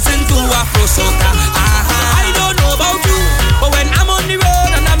 She dancing to Afro soca. I don't know about you. But when I'm on the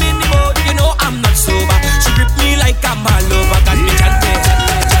road and I'm in the mode, you know I'm not sober. She grip me like I'm all over, got me chanting.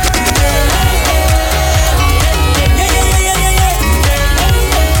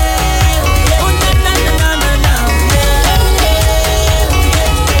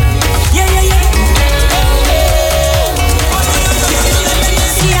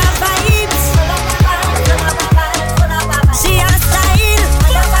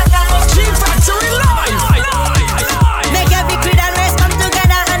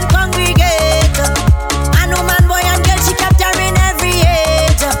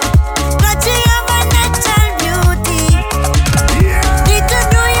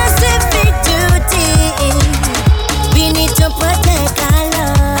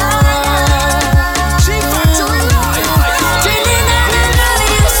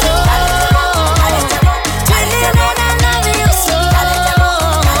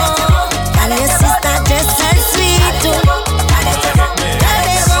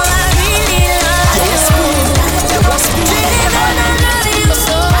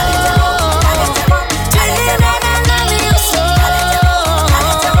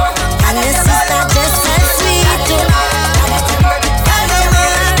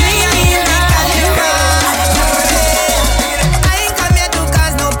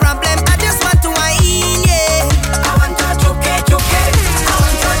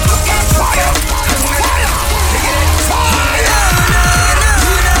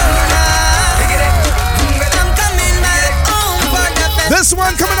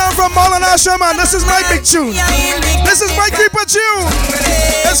 Man, this is my big tune. This is my creeper tune.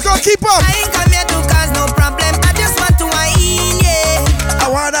 Let's go, keep up. I ain't come here to cause no problem. I just want to wine, yeah. I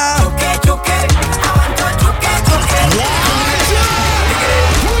wanna.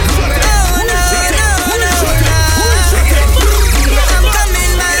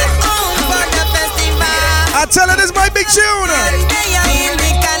 I tell her this is my big tune.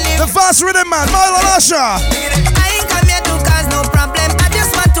 The fast rhythm man, Marlon Asher. I ain't come here to cause no problem. I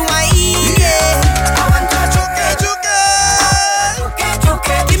just want to wine.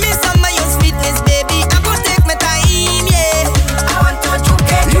 Give me some of your sweetness, baby. I'm gonna take my time, yeah. I want to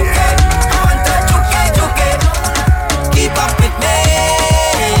keep up with me.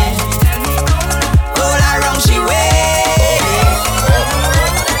 All around she way.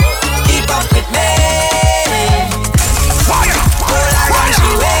 Keep up with me. All around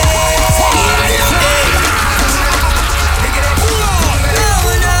she way.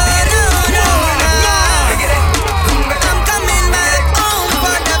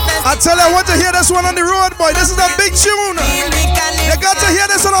 I want to hear this one on the road, boy. This is a big tune. You got to hear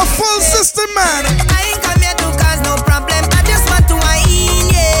this on a full system, man. I ain't come here to cause no problem. I just want to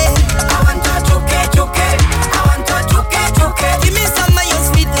wine, yeah. I want to choke it. I want to choke it. Give me some of your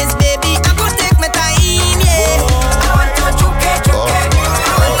sweetness, baby. I'm gonna take my time, yeah. I want to choke it. I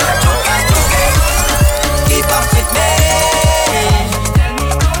want to choke it. Keep up with me.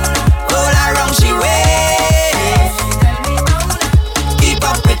 All around she waits. Keep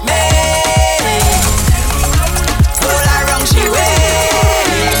up with me. All around she waits.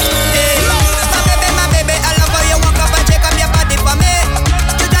 My baby, I love how you walk up and check up your body for me.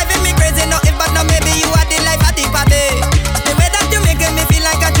 You driving me crazy, nothing but no maybe you are the life of the party. The way that you making me feel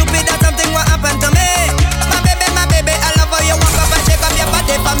like a stupid, that something will happen to me. My baby, I love how you walk up and check up your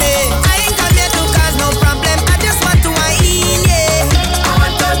body for me. I ain't come here to cause no problem. I just want to wine, yeah. I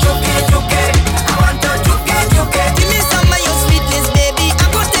want to choke it. I want to choke it. Give me some of your sweetness, baby. I'm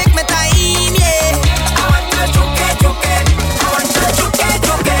gonna take my time, yeah. I want to choke it. I want to choke it.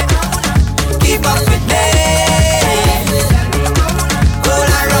 Keep up with me. All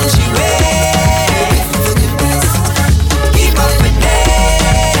around she waits. Keep up with me.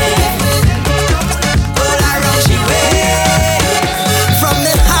 All around she waits. From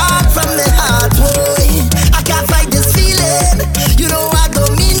the heart, boy, I can't fight this feeling. You know I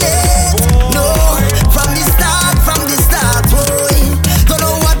don't mean it. No, from the start, boy. Don't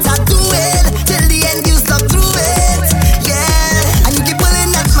know what I'm doing till the end. You stuck through it, yeah. And you keep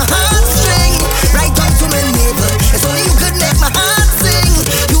pulling at my heartstring, right on to my navel. It's only you could make my heart sing.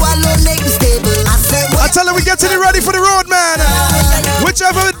 You alone make me stable. I said, I tell her we getting ready for the road, man.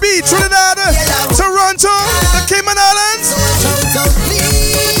 Whichever it be, Trinidad, Toronto, the Cayman Islands.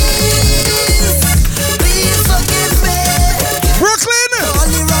 please forgive me. Brooklyn.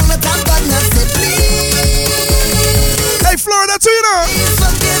 Only wrong that I'm gonna say, please. Hey, Florida too, you know. Please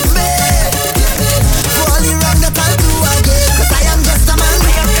forgive me for all the wrong that I'll do again. 'Cause I am just a man.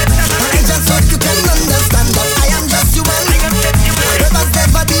 I just hope you can understand that I am just human. It was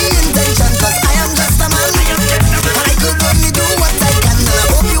never the intention, 'cause I am just a man. I could only do what I can, and I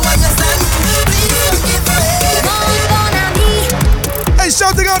hope you understand. Please forgive me. Hey,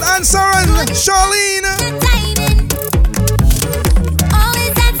 shouting out Ansar and Charlene.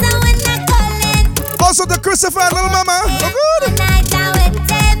 Also to Christopher and Little Mama. Oh, good.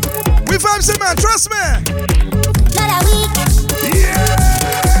 We vibes it, man. Trust me.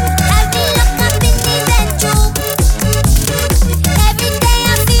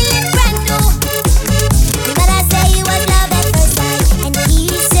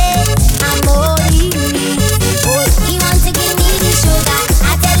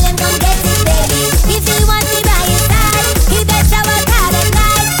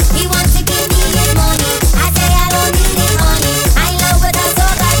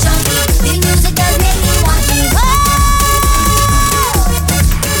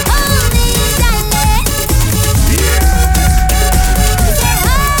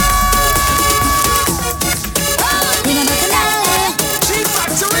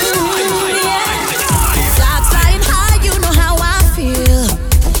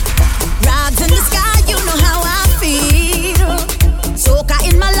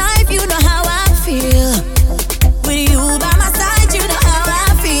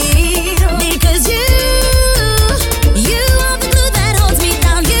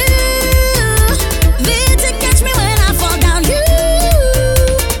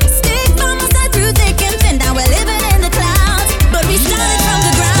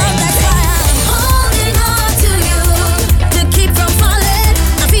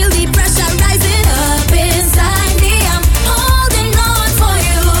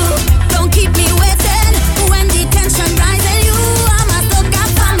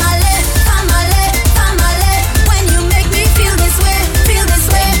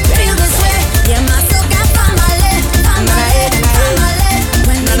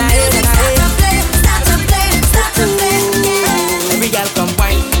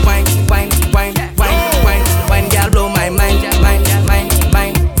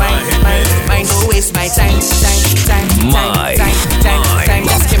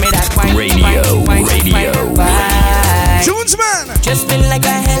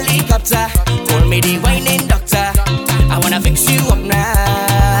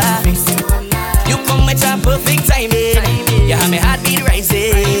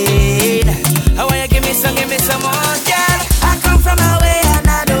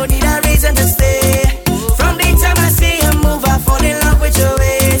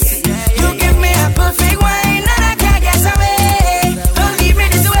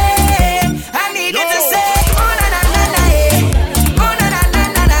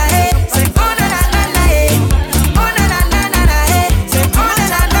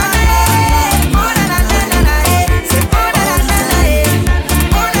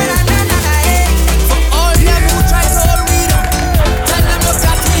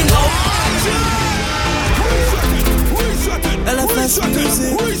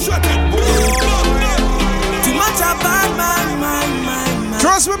 music. Too much of bad man.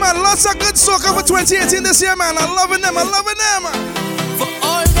 Trust me, man, lots of good soca for 2018 this year, man. I'm loving them. For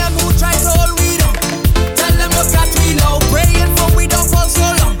all them who try to hold we down, tell them look at me now. Praying for we don't fall so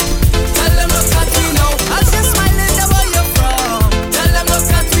long. Tell them look at me now. I'll just smile and know where you're from. Tell them look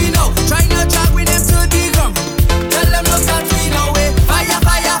at me now. Try not drag with them to the ground. Tell them look at me now. Fire,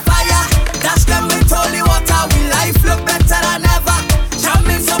 fire, fire. Dash them with holy water. We life look better than ever.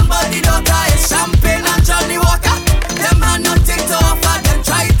 Jamming somebody daughter is champagne and Johnny Walker. Them had nothing to offer. Them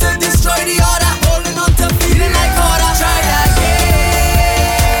try to destroy the order. Holding on to feeling like order. Try again.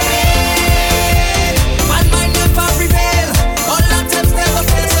 Bad mind never prevail. All attempts never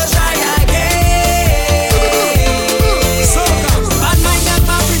fail. So try again. Bad mind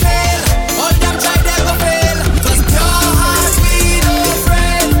never prevail. All them try never fail. 'Cause pure heart we don't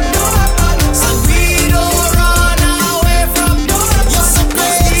friend. So we don't run away from you. You're so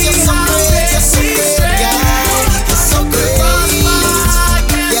great, you're so great, you're so great, girl. You're so great,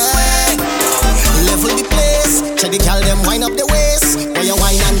 yeah. Level the place, check the girl them wind up the waist. While you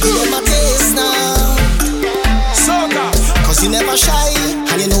wine and give them a taste now. Cause you never shy,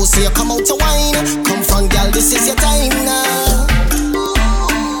 and you know say you come out to wine. Come from girl, this is your time now.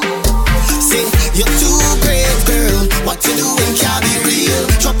 Say, you're too great, girl. What you doing can't be real.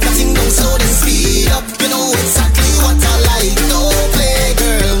 Drop your thing down slow then speed up. You know exactly what I like. Don't play,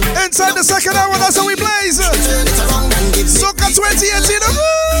 girl. Inside the second hour, that's how we blaze. Turn it around and give me Soca 2018.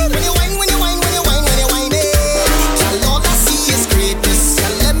 when you whine, when you whine, when you whine, when you whine it. Girl, all I see is greatness.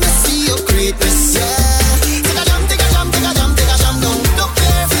 Girl, let me see your greatness, yeah. Take a jump, take a jump, take a jump, take a jump down. Don't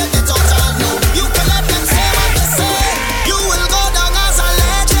care if you get out or no. You can let them say what they say. You will go down as a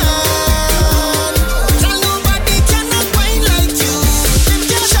legend. Tell nobody cannot whine like you. Them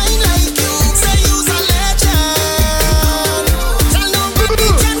can shine like you. Say you's a legend. Tell nobody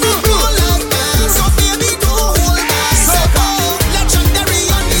cannot go like that. So baby, don't hold back. Say, oh, legendary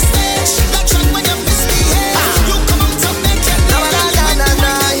on the stage. Legend when you misbehave. You come out to make it.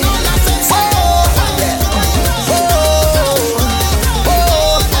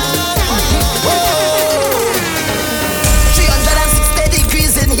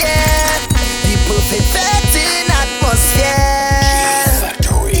 Degrees in here, the perfect fetting atmosphere.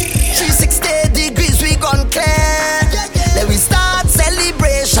 360 degrees we gone clear. Let we start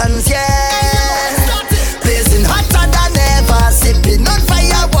celebrations, yeah. Blazing hotter than ever, sipping on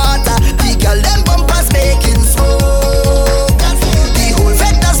fire water. The girl them bumpers making smoke. The whole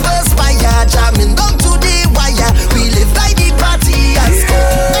vendors perspire, jamming down to the wire. We live by the party and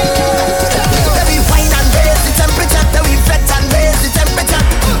smoke. Let we wine and raise the temperature, let we fret and raise the temperature.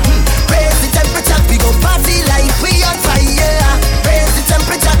 Raise the temperature, we go party like we on fire. Raise the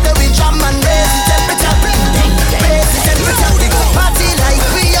temperature, then we jam and raise the temperature. Raise the temperature, we go party like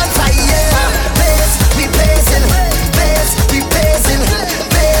we on fire. Blaze, we blazing, blaze, we blazing,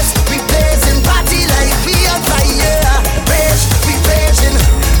 blaze, we blazing, party like we on fire. Rage, we raging,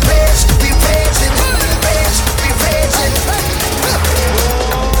 rage, we raging, rage, we raging.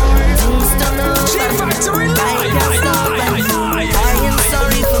 G-Factory Live. I am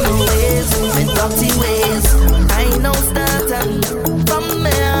sorry for my ways, my dirty ways. I know starter from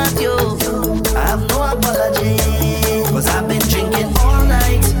my heart, yo. I have no apology, 'cause I've been drinking all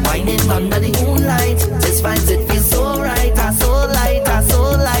night, whining under the moonlight. This vibes, it feels so right, I so light, I so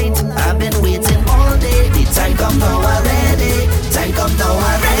light. I've been waiting all day, the time come now already. Time come now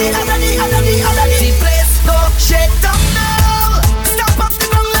already. I'm ready. The place go shake down now. Stop up the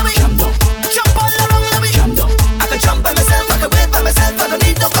ground, let me jump all around, let me I can jump by myself, I can wait by myself, I don't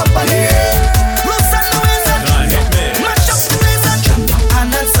need no company. Moves and ways and mash up the place and I'm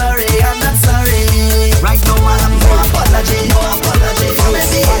not sorry. Right now I have no apology for my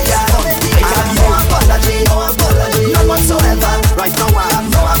behavior. I have no apology, none whatsoever. Right now I have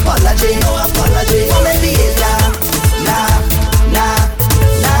no apology for my behavior. Nah.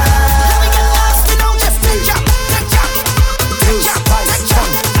 Let me get lost, you know, just take ya.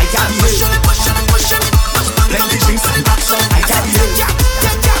 I got you. Push it. Plenty drinks and action, I got you.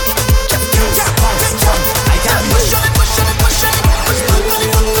 I got you. Push it.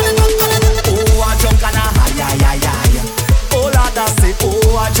 Oh, I jump and a high. Oh, Lord, I say,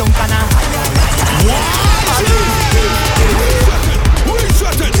 oh, I jump and a high.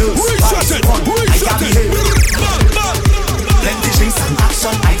 Plenty drinks and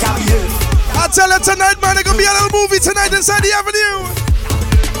action, I got you. I tell you tonight, man, there's gonna be a little movie tonight inside the avenue.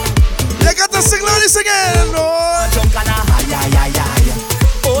 You got to sing Lordy singing, Lord. Jump and a high.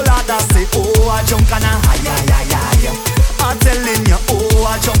 Oh, Lord, I say, oh, I jump and a high. I'm telling you, oh,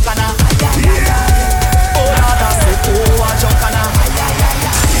 I jump and a high. Oh, Lord, I say, oh, I jump and a high.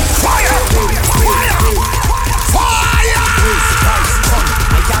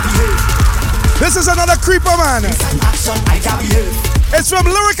 creeper, man. It's from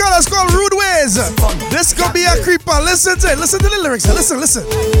Lyrical, it's called Rude Ways. This could be a creeper. Listen to it. Listen to the lyrics. Listen.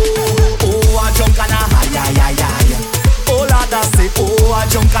 Oh, I jump and a high. Oh, Lord, I say, oh, I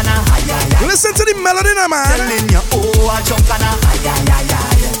jump and a high. Listen to the melody now, man. Telling you, oh, I jump and a high.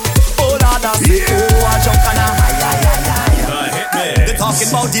 Oh, Lord, I say, oh, I jump and a high. They talking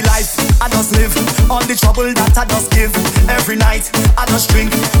about the life I just live, all the trouble that I just give. Every night I just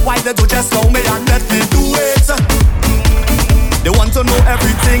drink. Why they do just know me and let me do it? They want to know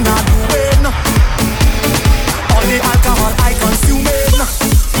everything I'm doing. All the alcohol I consuming.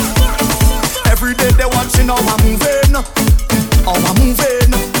 Every day they watching how I'm moving. How I'm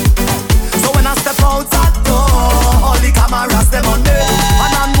moving. So when I step out that door, all the cameras them on me,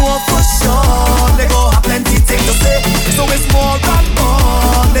 and I know for sure they go have plenty things to say. So it's more than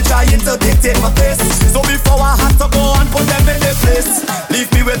more. They trying to dictate my pace. So before I had to go and put them in their place,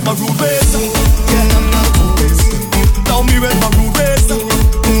 leave me with my rude ways. Down me with my rude ways. Leave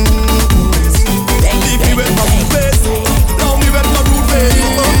me with my rude ways. Down me with my rude ways.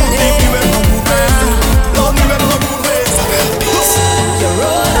 Leave me with my rude ways. Down me with my rude ways. You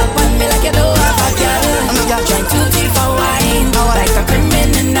roll up on me like you don't have a girl. Trying to deep for wine, like a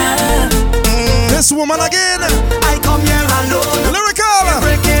criminal. This woman again. I come here alone. Lyrical.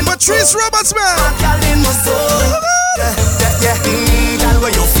 Patrice Roberts, man. Yeah. Girl,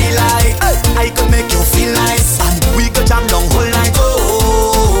 what you feel like? I could make you feel nice, and we could jam down whole night.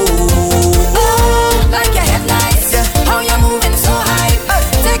 Oh, like your headlights. Yeah. How you moving so high?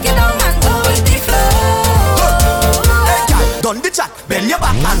 Take it down and go with the flow. Hey, girl, done the chat. Bend your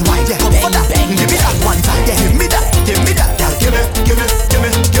back and wind. Yeah, come for that. Give me that one time. Yeah, give me that. Give me that. Girl, give me. Hey, girl,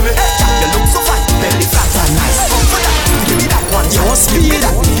 you look so fine. Belly flat and nice. Come for that. Give me that one. You want speed? Give me that.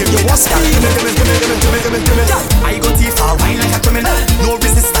 Give me. I go too far, wine like a criminal. No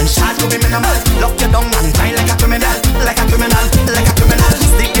resistance, shot to be minimal. Lock you down and grind like a criminal. Like a criminal.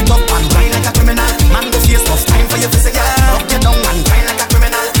 Stick it up and grind like a criminal. Man, go face tough time for your physical. Lock you down and grind like a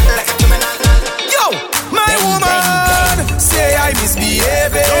criminal. Yo, my woman, say I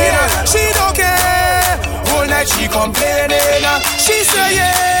misbehaving. She don't care. Whole night she complaining. She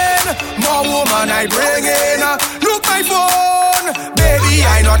saying, more woman I bring in. Look my phone, baby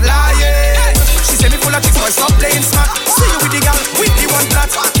I not lying. She say me full of tricks, so I stop playing smart. See you with the girl, with the one flat.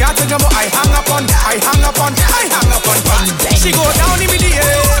 Can't tell you but I hang up on. She go down in me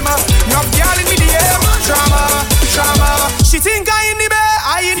DM. Enough girl in me DM. Drama. She think I in the bed,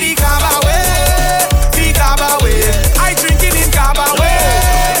 I in the cabaret. I drinking in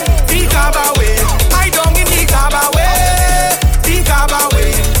cabaret. The cabaret. I down in the cabaret. The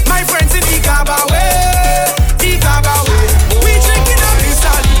cabaret. My friends in the cabaret. The cabaret. We drinking a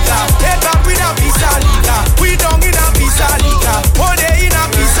Visa Liga. Head back with a Visa Liga. We down in a Visa Liga. One day in a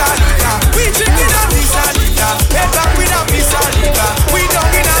Visa Liga. We drinking a Visa Liga. Head back with a Visa Liga. We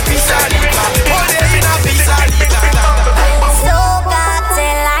down in a Visa Liga. One day in a Visa Liga. Soca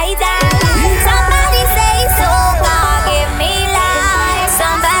till I die. Somebody say soca, give me life.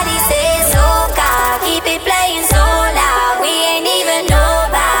 Somebody say soca, keep it playing so loud. We ain't even know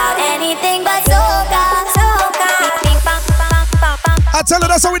about anything but soca. I tell you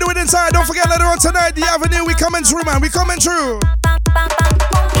that's how we do it inside. Don't forget later on tonight, the Avenue, we coming through, man. We coming through.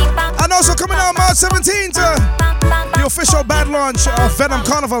 And also coming out March 17th, the official bad launch of Venom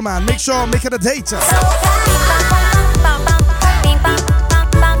Carnival, man. Make it a date.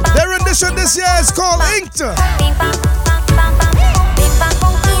 Their rendition this year is called Inked. And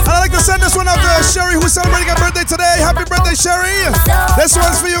I'd like to send this one out to Sherry, who's celebrating her birthday today. Happy birthday, Sherry. This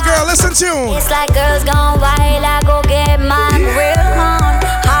one's for you, girl. Listen to. It's like girls gone wild. I go get mine real on.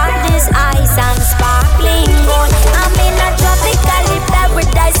 Hard as ice and sparkling gold. I'm in a tropical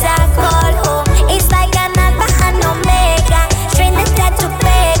paradise I call home. It's like an alpha and omega, Trinidad to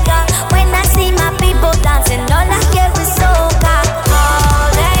Vega. When I see my people dancing, all I hear is soca.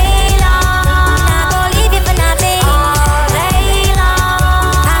 All day long, I gon' leave you for nothing. All day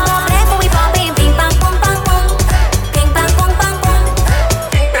long, I gon' play for we bumping. Ping pong pong pong pong, ping pong pong pong pong.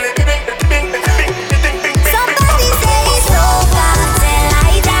 Somebody say soca till I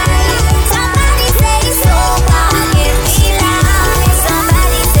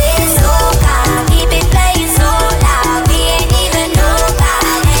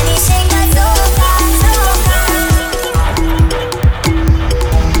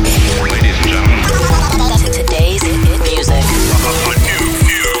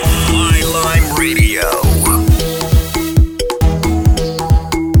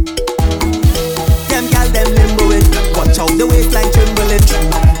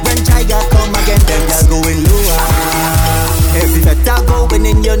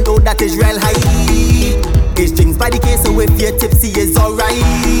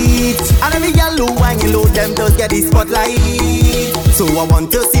flight. So I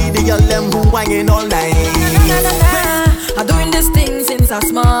want to see the girl them who whining all night. I'm doing this thing since I'm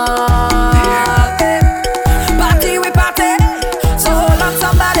small. Party we party, so hold on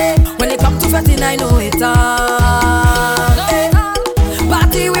somebody. When it come to fetting, I know it all.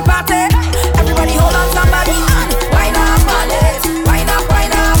 Party we party, everybody hold on somebody. Wine up on it, wine up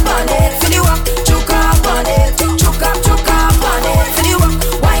on it. See the walk, choke up on it, choke up on it. See the walk,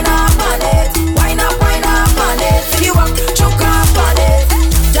 wine up on it, wine up on it. See the walk, choke up on it.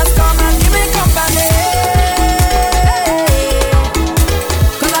 Just come and give me company.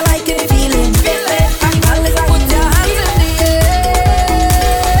 Cause I like it feeling. And all is put your hands in the air.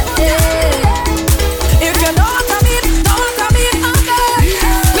 If you don't come in, okay.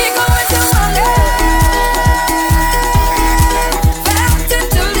 We going to Monday. Fast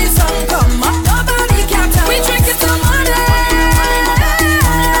until the sun come up. Nobody can tell. We drink it till Monday.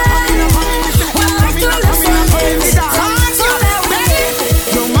 One like to listen to the songs so that we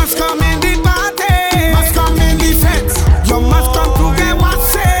You must come in the party, must come in the fete. You must come to get what's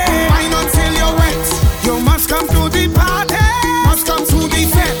say. Wine until you're wet. You must come to the party, must come to the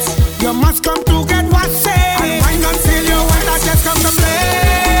fete. You must come to get what's say. And wine until you're wet. I just come to play.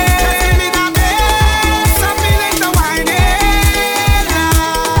 Just give me the bass, I'm feeling the whining.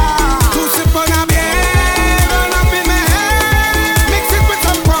 To sip on a beer, roll up in my head, mix it with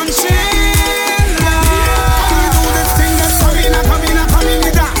some punching. We do this thing that's coming in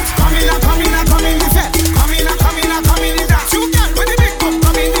the dance. Coming in the fete. Coming in the dance. You girl with the big bum,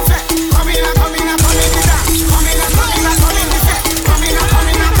 come in the fete. Coming in the dance. Coming in the fete. Coming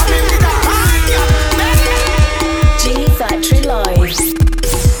in the dance. G Factory Live.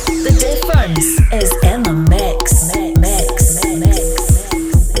 The difference is in the mix.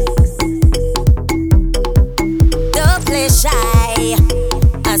 Don't play shy.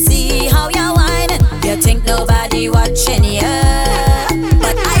 I see how you're whining. You think nobody watching you,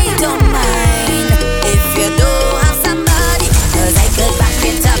 but I don't mind if you don't have somebody, 'cause I could back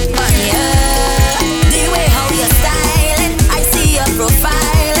it up on you. The way how you're styling, I see your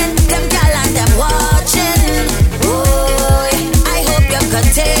profiling. Them gal and them watching. Oh, I hope you could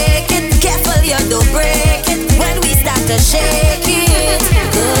take it. Careful you don't break it when we start to shake it.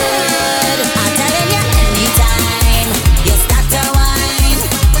 Good, I'm telling you, anytime you start to whine,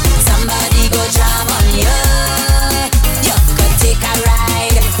 somebody go jam on you. You could take a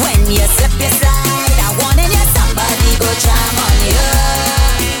ride when you slip your slide. I warning you, somebody go jam on you.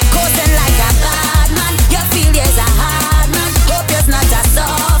 Coasting like a bad man, you feel you're a hard man. Hope you're not a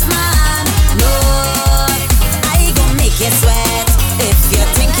soft man. No, I gon' make you sweat if you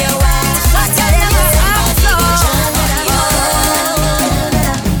think you're wet. I tell you, somebody go jam on you.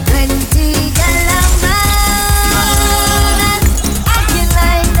 Plenty gal around, acting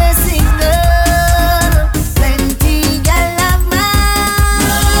like they're single. Plenty gal around,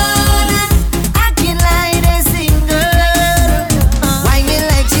 acting like they're single. Whining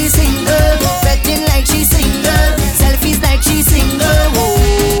like she's single, betting like she's single, selfies like she's single. Whoa.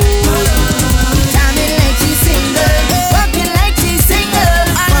 Jamming like she's single, walking like she's single,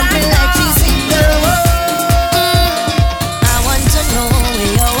 bumping like she's single. Whoa. I want to know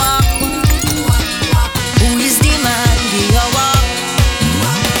where you walk. Who is the man do you walk?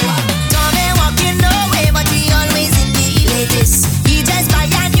 Don't be walking nowhere, but he always in the latest. He just buy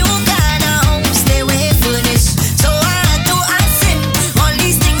a new car now, stay away for this. So I had to ask him, all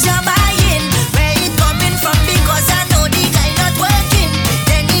these things you're buying, where it coming from? Because I know the guy not working.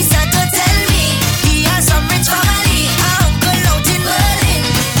 Then he started to tell me he has some rich family, a uncle out in Berlin,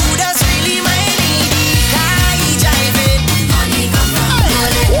 who does really mind me. The car he driving, money come from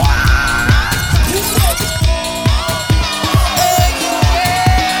Berlin.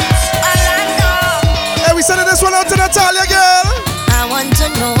 Hey, we sending this one out to Natalia, girl. I want to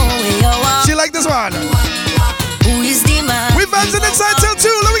know where you are. She like this one. Who is the man? We dancing inside till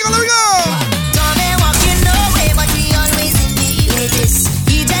 2. Let me go. Don't be walking nowhere, but he always in the latest.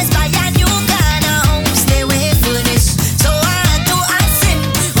 He just buy a new car now, stay away for this. So I had to ask him,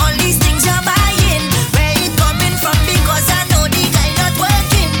 all these things you're buying, where it coming from? Because I know the guy not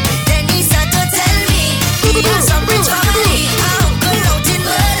working. Then he started to tell me he has some rich family, a uncle out in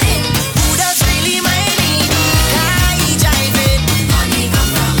Berlin, who does really mind me. The car he driving, money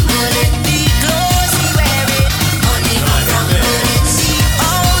come from Berlin. The clothes he wearing, money come from Berlin. The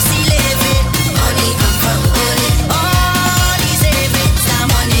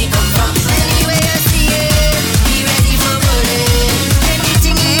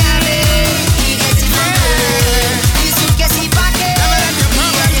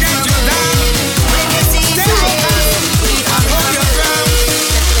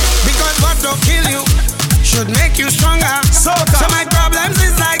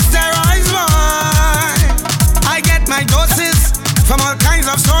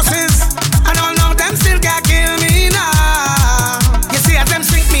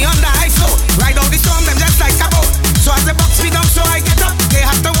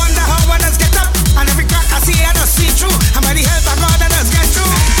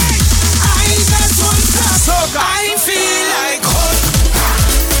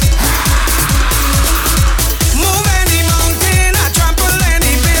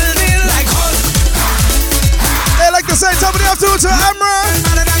to Amra.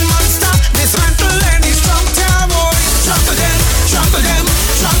 Better than monster, dismantle any strong tower. Trample them, trample them,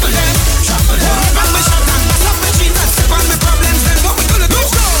 trample them, trample them. Bang my shot and bust up my jeans and step on my problems. Then what we gonna do?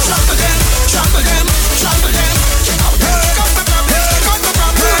 Trample them, trample them, trample them. Check out them, got my problems, got my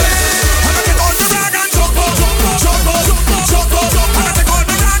problems. I'm gonna take all the rag and jump up, jump up, jump up, jump up, jump up. I'm gonna take all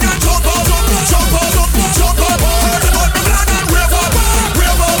the rag and jump up, jump up, jump up, jump up. I'm gonna take all the rag and wave up,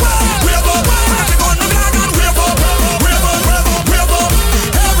 wave up, wave up. I'm gonna take all the rag and wave up, wave up, wave up.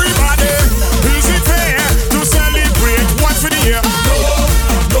 Everybody, is it fair to celebrate once for the year? No,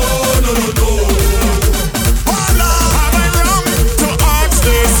 no, no, no, no. Am I wrong to ask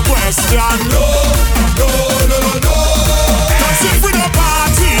this question? No, no, no, no, no. 'Cause if we don't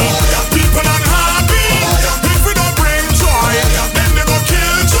party, people are happy. If we don't bring joy, then they go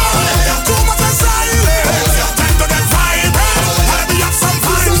kill joy. Too much of silence, time to get vibrant. Let me have some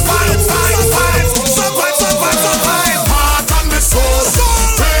vibes, vibes, vibes, vibes. Some vibes, some vibes, some vibes. Heart and the soul,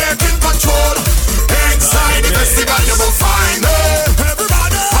 taking control. Inside the festival you will find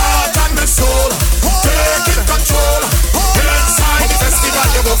everybody. Heart and the soul, taking control. Inside the festival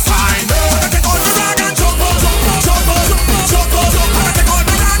you will find. Take all the rag and jump up, jump up, jump up, jump up, jump up. Take all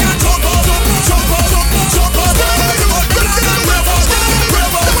the rag and jump up, jump up, jump up, jump up. Take all the rag and wave up,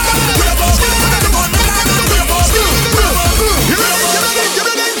 wave up, wave up. Take all the rag and wave up, wave up. You ready?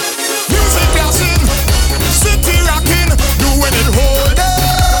 Music blasting, city rocking, doing it whole day,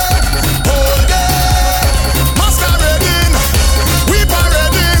 whole day. Masquerading, we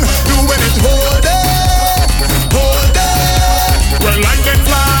parading, doing it whole day, whole day. When lightning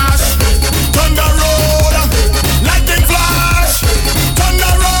flash, thunder roll, lightning flash,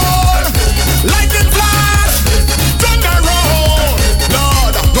 thunder roll, lightning flash, thunder roll.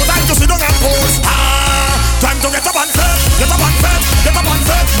 Lord, no time to sit down and pose. Time to get up and set, get up and set, get up and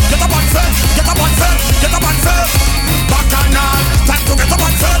set, get up and set, get up and set, get up and set. Bacchanal, time to get up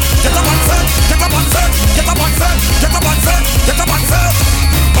and set, get up and set, get up and set, get up and set, get up and set, get up and set.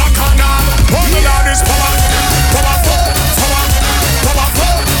 Bacchanal, oh the Lord is power, powerful, power,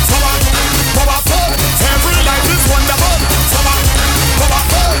 powerful, power, powerful. Every life is wonderful, power,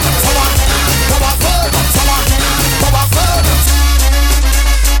 powerful, power, powerful, power, powerful.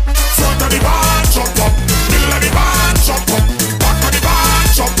 Front of the band, jump up. Middle of the band, jump up. Back of the band,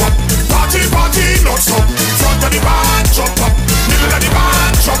 jump up. Party, party, no stop. Front of the band, jump up. Middle of the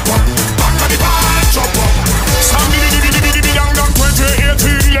band, jump up. Back of the band, jump up. Some diddy young dog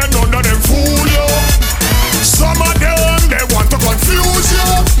 2018, let none of them fool you. Some of them, they want to confuse you.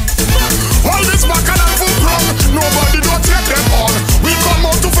 All this bacchanal food wrong, nobody don't take them on. We come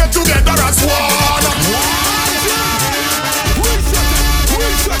out to fight together as one.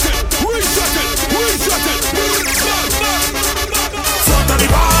 Front of the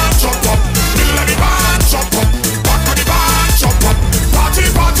band, jump up. Middle of the band, jump up. Back of the band, jump up. Party,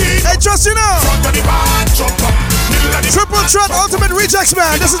 party. Hey, just you know, Front of the band, jump up. Middle of the Triple Threat Ultimate Rejects,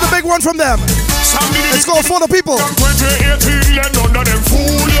 man. This is the big one from them. It's called For the People. 2018, let none of them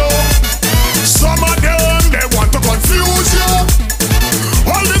fool you. Some of them, they want to confuse you.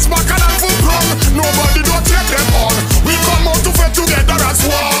 All this bacchanal food wrong, nobody don't take them on. We come out to fight together as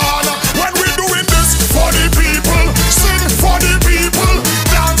one. When we doing this for the people, sing for the people,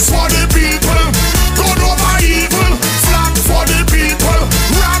 dance for the people, good over evil, flag for the people,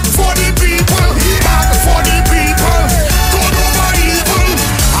 rap for the people, bag for the people, good over evil.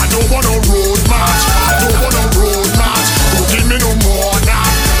 I don't want no road march, I don't want no road march. Don't give me no more now,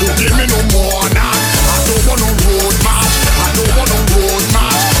 don't give me no more now. I don't want no road march, I don't want no road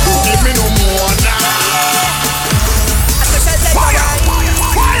march. Don't give me no more now. Fire, fire,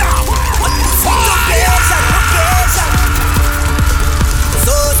 fire, fire.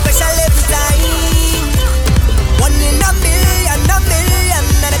 So special every time. One in a million,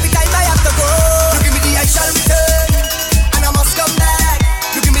 and every time I have to go. You give me the I shall return, and I must come back.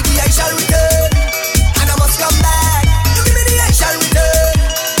 You give me the I shall return, and I must come back. You give me the I shall return,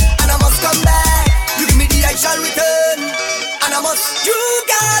 and I must come back. You give me the I shall return, and I must. You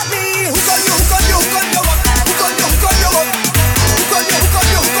got me. Hook on you, hook on you, hook on you up. Hook on you, hook on you up. Hook on you, hook on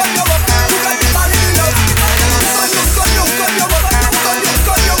you, hook on you up. You got me falling in love. Hook on you, hook on you, hook on you up. Hook on you, hook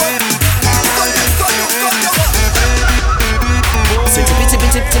on you up. Hook on you, hook on you, hook on you up. Say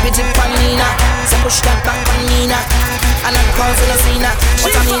tip panina, say push that back panina, and I'm calling for the Cena.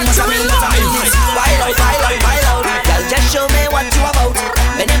 What I mean is wild out. Girl, just show me what you about.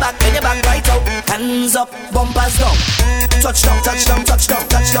 Bend your back right out. Hands up, bumpers down. Touchdown.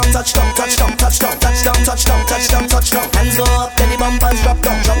 Hands go up, then the bumpers drop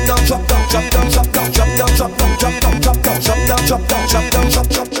down.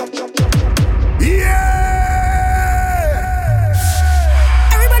 Yeah!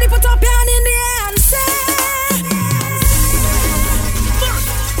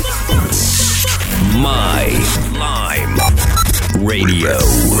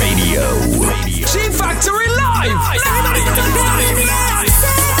 Radio. G Factory Live.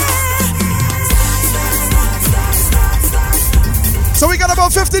 So we got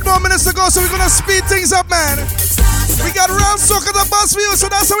about 15 more minutes to go, so we're gonna speed things up, man. We got Round Soak at the bus for you, so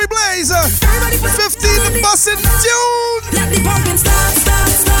that's how we blaze. 15 busting tune. Let the pumping start.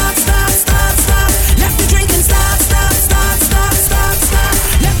 Let the drinking start.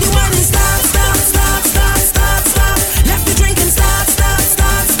 Let the whining start. Let the drinking start.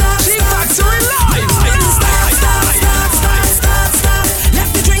 G Factory Live. Let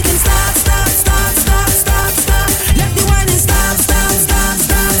the drinking start. Let the whining start.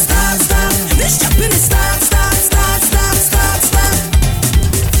 This jumping is start.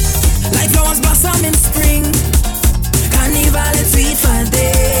 Like flowers blossom in spring. Carnival and sweet for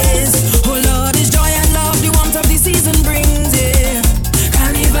days. Oh Lord, it's joy and love, the warmth of the season brings, yeah.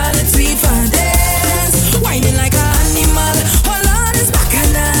 Carnival and sweet for days. Whining like an animal. Oh Lord, it's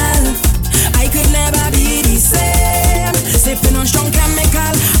bacchanal. I could never be the same. Sipping on strong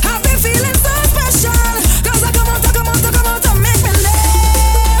chemical. I've been feeling so special. Cause I come out to make me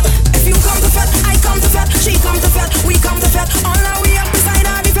live. If you come to fat, I come to fat. She come to fat, we come to fat. All our way up beside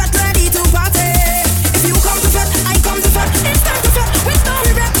her, the fat ready to party. If you come to fat, I come to fat. It's time to fat, with no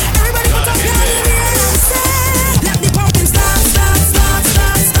regret. Everybody put up your hands in the air and say, let the pumping start.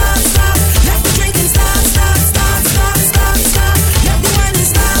 Let the drinking start. Let the whining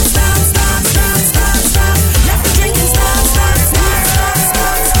start. Let the drinking start.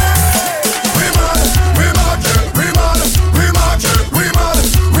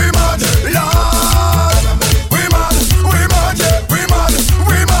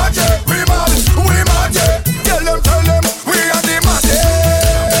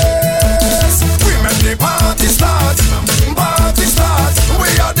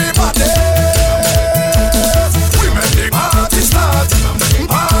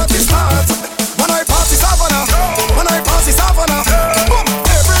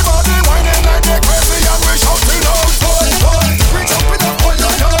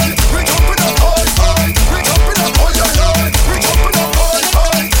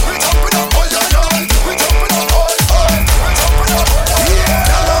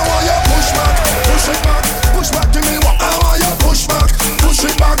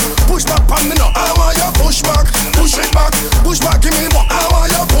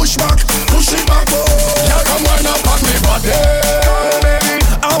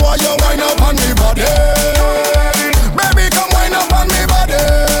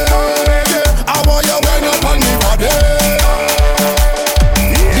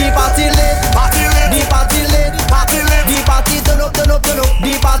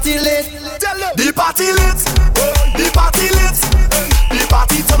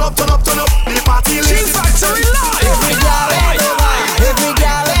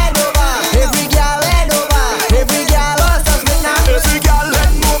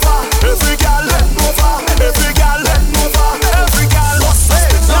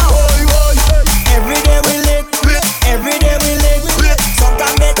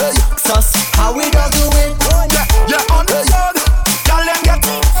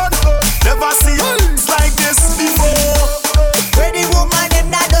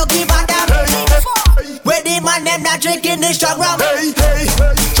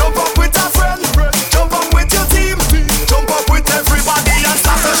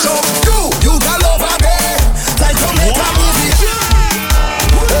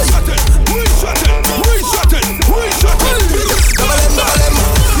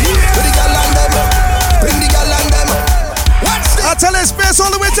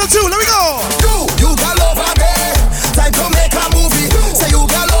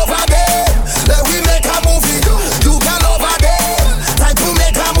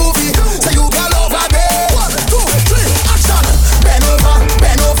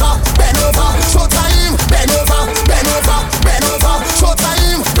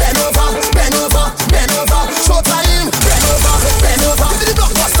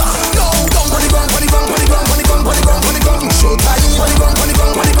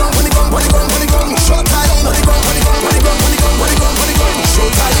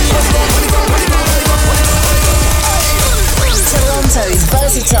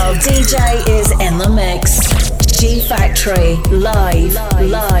 DJ is in the mix. G Factory live.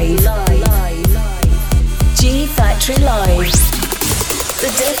 G Factory live. The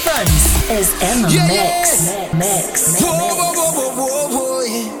difference is in the mix. Whoa,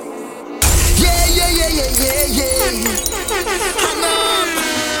 yeah.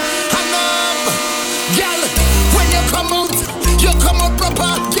 Hang up. Girl, when you come out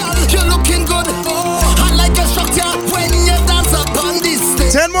proper. Girl, you're looking good. I like your structure when you dance upon this.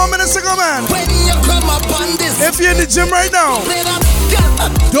 10 more minutes to go, man. When you come up on this, if you're in the gym right now,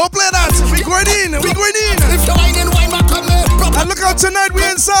 don't play that. We going in. We going in. If you're whining, wine back on me. And look out tonight, we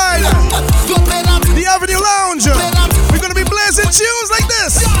inside the Avenue Lounge. We're gonna be blazing tunes like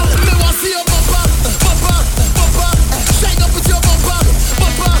this. Me want see your bumper, bumper, bumper. Shake up with your bumper,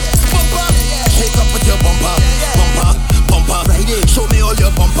 bumper, bumper. Shake up with your bumper, bumper, bumper. Show me all your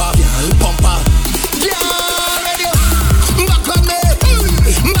bumper, bumper. Yeah, ready? Back on me,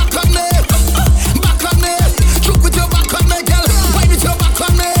 back on me, back on me. Look with your back on me, girl. Wine with your back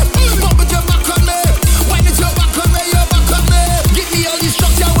on me, bump with your back on me. Wine with your back on me, your back on me. Give me all the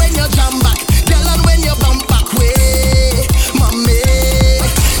structure when you jam back, girl, and when you bump back way, mommy.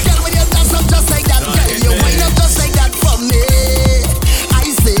 Girl, when you dance up just like that, girl, you wind up just like that for me. I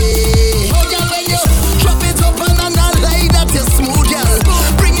say, oh girl, when you drop it up and I like that, you smooth, girl.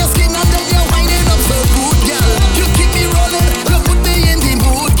 Bring your skin and then you're winding up so good, girl. You keep me rolling, you put me in the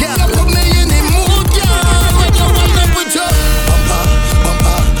mood, girl. You put me in the mood, girl. When you wind up with your bumper,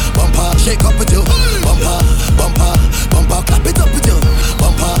 bumper, bumper, shake up with your bumper, bumper, bumper, clap it up with your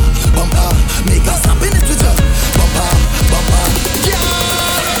bumper, bumper, make us stop in it with your bumper, bumper, yeah.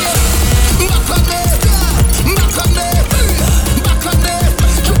 Back on me, back on me, back on me.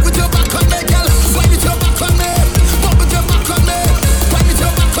 Look with your back on me, girl. Wine with your back on me, bump with your back on me, wine with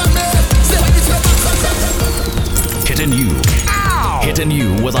your back on me, say wine with your back on me. Hitting you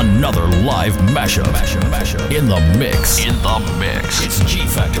with another live mashup. In the mix. It's G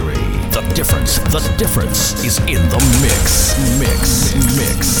Factory. The difference is in the mix.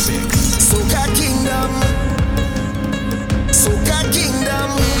 Soca Kingdom, Soca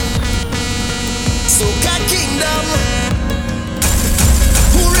Kingdom, Soca Kingdom.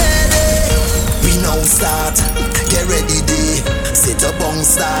 Who ready? We now start. Get ready, day. Sit up on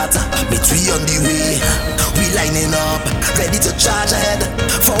start. Meet we on the way. We lining up, ready to charge ahead.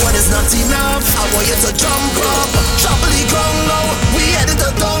 Forward is not enough. I want you to jump up. Trample the ground now. We headed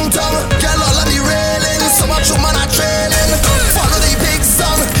to downtown. Girl, all on the railing. So much woman are trailing. Follow the big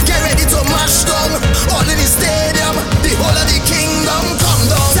song. Get ready to mash down. All in the stadium. The whole of the kingdom come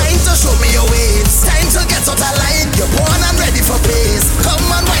down. Time to show me your waves. Time to get out of line. You're born and ready for pace. Come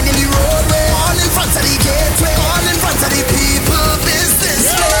and wind in the roadway. All in front of the gateway. All in front of the people.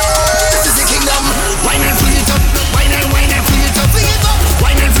 Business. This is the kingdom. Wine and free it up. Wine and free it up. Free it up.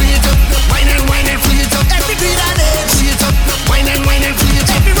 Wine and free it up. Wine and free it up. Every beat and edge. Free it up. Wine and free it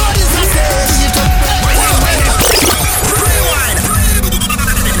up. Every road is a stage. Free it up. Wine and rewind.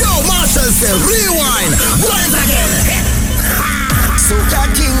 Yo, Marshall say rewind. Once again. Soca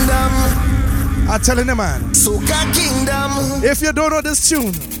Kingdom. I'm telling you, man. Soca Kingdom. If you don't know this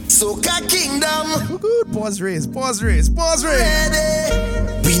tune, Soca Kingdom. Good. Pause race. Ready.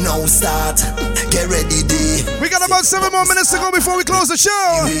 We now start. Get ready, day. We got about 7 more minutes to go before we close the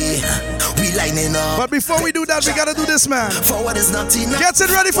show. We lining up. But before we do that, we gotta do this, man. Forward is not enough. Get it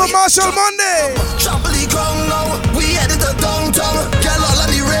ready for Marshall Monday. Trample the ground now. We headed to downtown. Girl, all on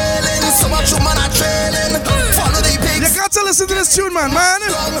the railing. So much woman are trailing. Follow the pigs. You got to listen to this tune, man.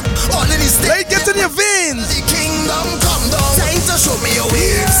 All in the state. Let it get in your veins. The kingdom come down. Time to show me your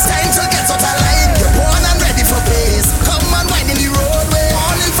waves. Time to get out of line. You're born and ready for pace. Come and wind in the roadway.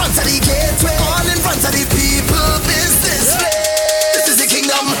 All in front of the gateway. All in front of the people. Business. This is the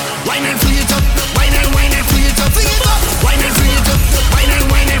kingdom. Wine and free it up. Wine and free it up. Free it up. Wine and free it up. Wine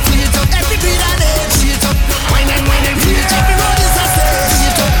and free it up. Every beat and edge. Free it up. Wine and free it up. Every road is a stage.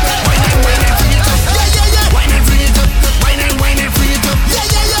 Free it up. Wine and free it up. Yeah. Wine and free it up. Wine and free it up. Yeah.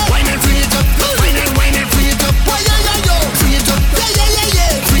 Wine and free it up. Wine and free it up. Why yo. Free it up.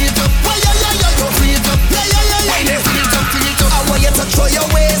 Yeah. Free it up. Why yo. Free it up. Yeah. Wine and free it up. Free it up. I want you to throw your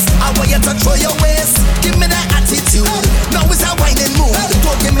waist. I want you to throw your waist. Give me that attitude. Now it's a whining mood.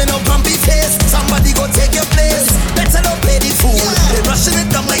 Don't give me no grumpy face.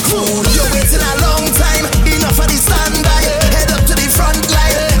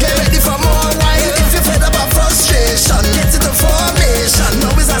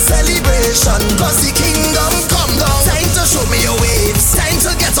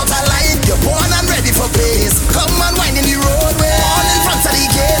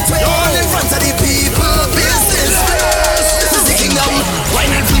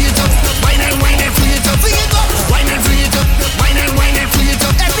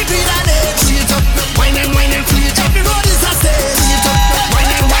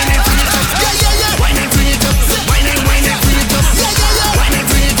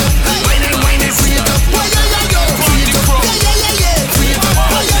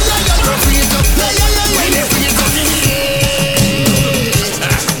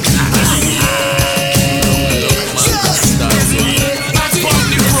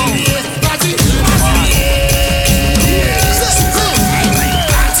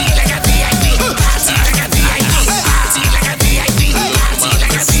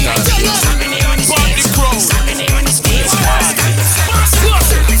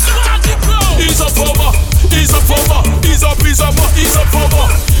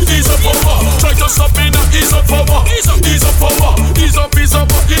 ease up power. Try to stop me now, ease up power. Ease up power. Ease up power.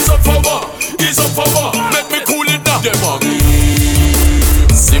 Ease up power. Let me cool it down.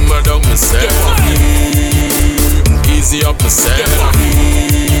 Simmer down myself. Easy up myself.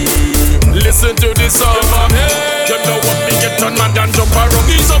 Listen to this song. You know what me get on man and jump around.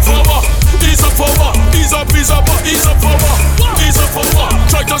 Ease up power. Ease up power. Ease up power. Ease up power.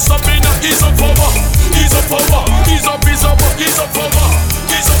 Try to stop me now. Ease up power. Ease up power. Ease up power. Ease up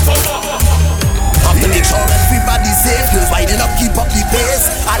power. Have to make sure everybody's safe. You're winding up, keep up the pace.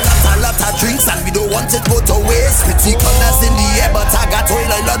 A lot of drinks and we don't want it go to waste. Pretty colors in the air, but I got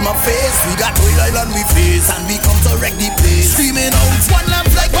oil on my face. We got oil on we face and we come to wreck the place. Screaming out, one lamp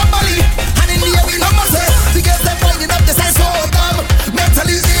like Bambali. And in the air we love myself. The girls them winding up, they say so dumb.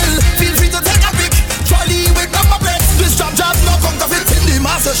 Mentally ill, feel free to take a pic. Trolley with number plates. This job no counterfeit in the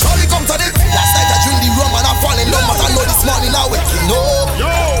master. Surely come to this. Last night I drink the rum and I fall in love. But I know this morning I waking up.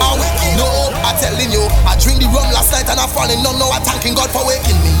 I'm telling you, I drink the rum last night and I fall in love. Now I'm thanking God for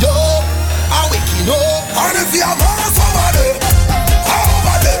waking me up. I'm waking up. And if you have more somebody, how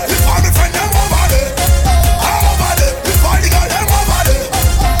about it? If I'm a friend, them over there. How about it? If I the girl, them over there.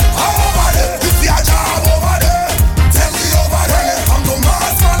 How about it? If you have job over there, tell me over there. Come to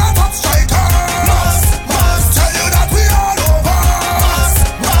Mars, man, a top striker. Mars, tell you that we all over.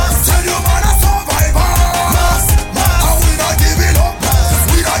 Mars, tell you man a survivor. Mars, and we not giving up.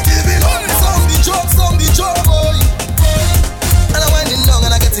 We not giving up. Some the joke, boy. And I'm winding long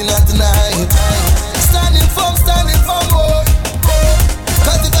and I'm getting on tonight. Standing firm, boy.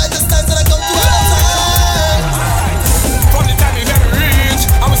 Cause the guys just dance and I come to other time. From the time you never reach,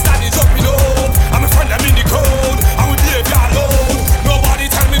 I was standing jumping up. I'm a friend, I'm in the cold. I would leave you alone. Nobody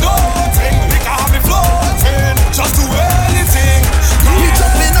tell me nothing. We can have me floating. Just do anything. We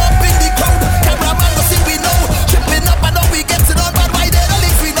jumping up in the crowd. Cameraman go see we know. Tripping up and up we get it on. But why they don't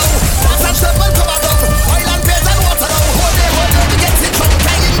leave we know? Dance and step and come along. Oil and beers and water now. Hold it, we get it drunk.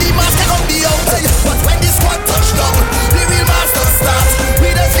 Hang in the mask and up the out. But when the squad touch down, the real master starts. We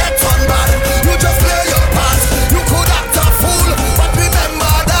just get on bad. You just play your part. You could act a fool, but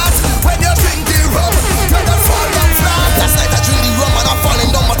remember that when you drink the rum, you don't fall down flat. Last night I drink the rum and I'm falling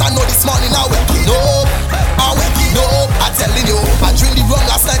down, but I know this morning I'm waking up. I'm waking up. I'm telling you, I drink the rum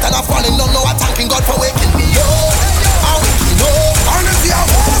last night and I'm falling down. Now I'm thanking God for waking me up. I'm waking up. And if you have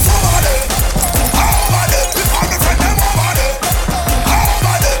more somebody, how about it? If I'm a friend, them over there. How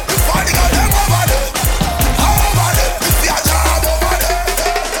about it? If I the girl, them over there. How about it? If you have job over there.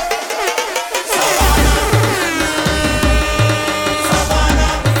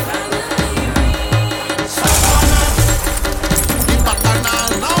 The bacchanal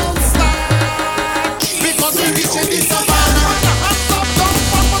now start. Because we reaching the savannah.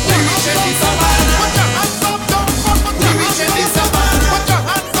 We reaching the savannah. We reaching the savannah.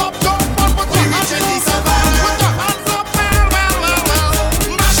 We reaching the savannah.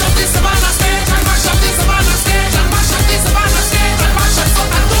 Mash up the savannah stage and mash up the savannah stage and mash up the savannah stage and mash up so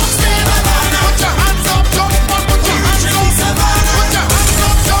that don't stay. Put your hands up, jump up, put your hands up. Put your hands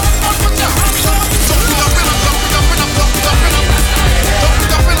up, jump up, put your hands up. Jump it up, jump it up, jump it up, jump it up, jump it up. Jump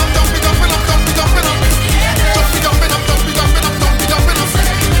it up, jump it up, jump it up, jump it up. Jump it up, jump it up, jump it up, jump it up.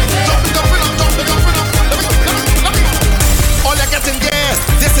 Jump it up, jump it up. All you're getting there,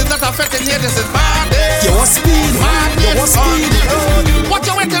 this is not affecting here, this is madness. You want speed? Madness You want speed? on the road. What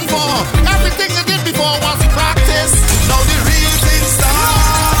you waiting for? Everything you did before was practice. Now the real thing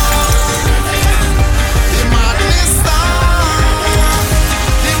starts. The madness starts.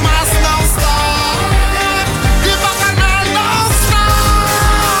 The mass now starts. The bacchanal now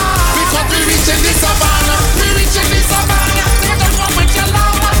starts. Because we reaching the savannah. We reaching the savannah. You jump up with your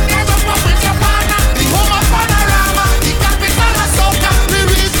llama. You jump up with your partner. The home of panorama. The capital of soca. We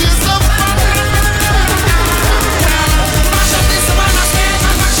reach the savannah. Mash up the savannah stage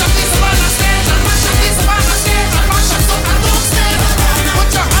and mash up the savannah stage and mash up the savannah stage and mash up so that don't stay. Put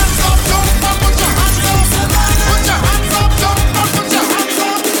your hands up, jump up, put your hands up. Put your hands up, jump up, put your hands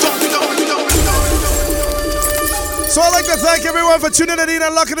up. Jump it up, jump it up. So I'd like to thank everyone for tuning in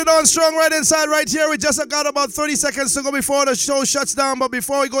and locking it on strong right inside right here. We just got about 30 seconds to go before the show shuts down. But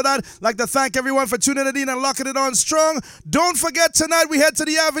before we go that, I'd like to thank everyone for tuning in and locking it on strong. Don't forget, tonight we head to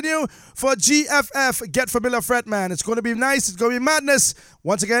the Avenue for GFF, Get Familiar Fretman. It's going to be nice. It's going to be madness.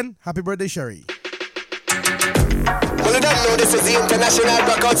 Once again, happy birthday, Sherry. Well, you don't know this is the international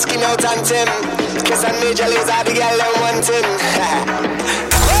knockout skin out anthem. Kiss and Major Lazer are the girl them wanting.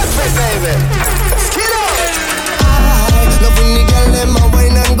 Perfect, baby. Skin out. Love when the girl them a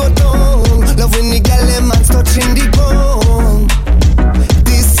wine and go down. Love when the girl them hands touching the ground.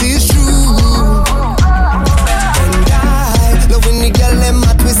 This is true. And I love when the girl them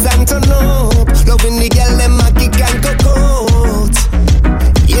a twist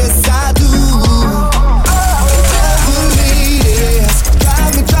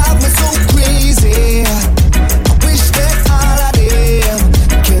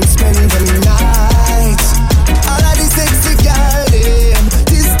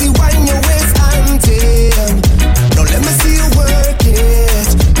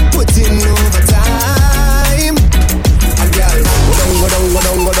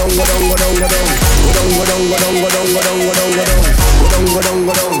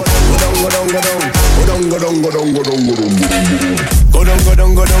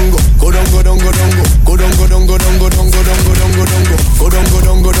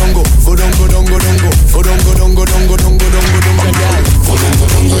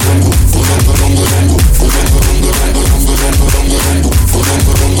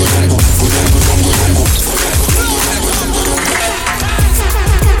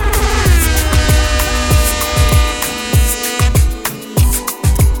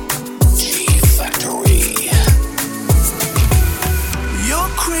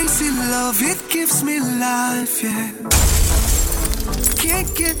crazy love, it gives me life, yeah.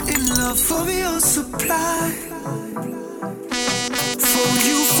 Can't get enough of your supply. For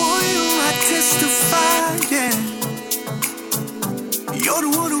you, I testify, yeah. You're the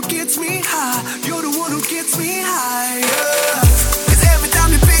one who gets me high. You're the one who gets me high, yeah. 'Cause every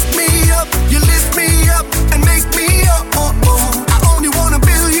time you pick me up, you lift me up and make me up, oh, oh. I only wanna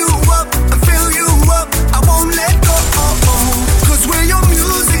build you up and fill you up. I won't let go, oh, oh. 'Cause where your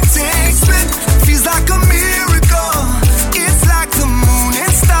music takes me feels like a miracle. It's like the moon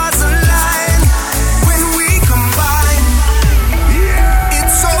and stars align when we combine.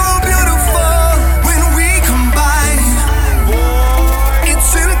 It's so beautiful when we combine.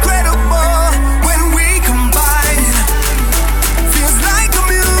 It's incredible when we combine. Feels like a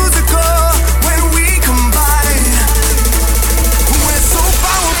musical when we combine. We're so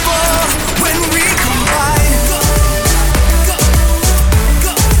powerful when we combine.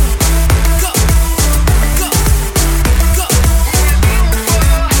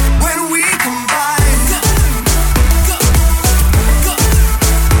 When we combine.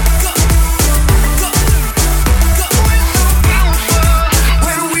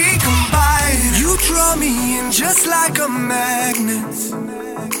 When we combine. You draw me in just like a magnet,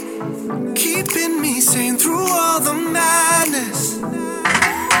 keeping me sane through all the madness.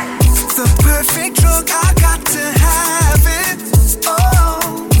 The perfect drug, I got to have it.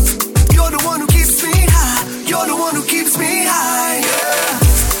 Oh, you're the one who keeps me high. You're the one who keeps me high, yeah.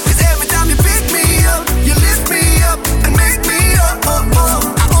 'Cause every time you pick me up, you lift me up and make me up, oh, oh.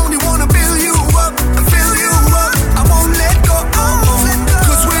 I only wanna build you up and fill you up. I won't let go, oh, oh.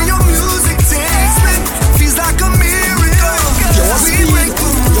 'Cause when your music takes me, feels like a miracle. We break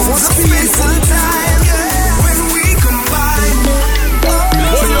through the space and time, yeah. When we combine,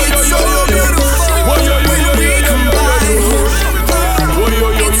 it's so beautiful. When we combine,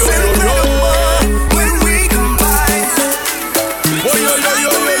 it's incredible. When we combine, it's like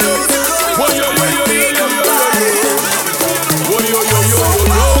a miracle. When we combine,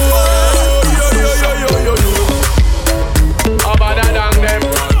 I'm better than them.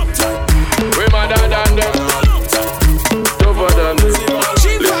 We better than them. Tougher than them.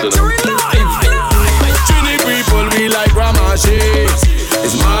 G-Factory live. Trini people, we like Ramache.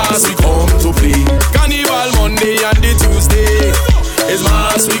 It's mass we come to play. Carnival Monday and the Tuesday. It's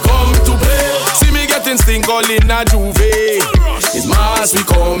mass we come to play. See me getting stink all in a Juve. It's mass we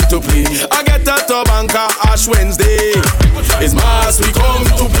come to play. I get a Tabanka Ash Wednesday. It's mass we come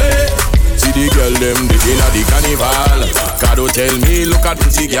to play. See the girl them digging at the carnival. Cado tell me look at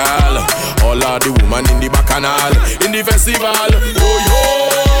pretty girl. All of the woman in the bacchanal, in the festival. Oh yo,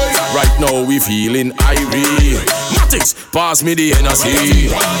 right now we feeling irie. Matix, pass me the Hennessy.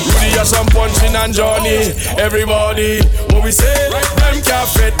 Rudy has some punching and Johnny. Everybody, what we say? Them can't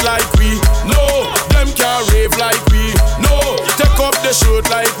fit like we. No, them can't rave like we. No, take up the shoot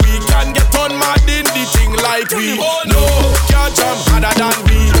like we. Can get on mad in the thing like we. No, can't jump harder than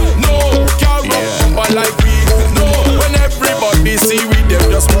we. No, can't rock bumper like we. No, when everybody see we, them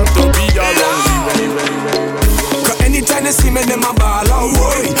just want to be around we. Cause anytime they see me, them a ball out,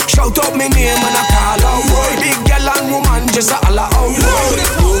 boy. Shout out my name and I call out, boy. Big girl and woman just a holla out,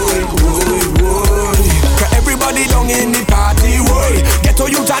 boy. Cause everybody down in the party, boy. Get to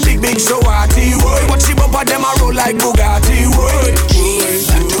youth and big so hearty, boy. Watch the bumper, them a roll like Bugatti, boy.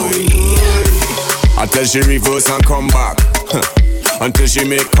 Until she reverse and come back, until she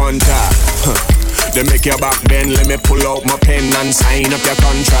make contact. They make your back bend, let me pull out my pen and sign up your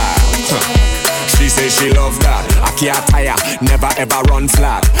contract. She say she love that, I can't tire, never ever run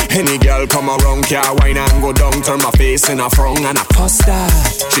flat. Any girl come around, can't whine and go down, turn my face in a frown and I cuss that.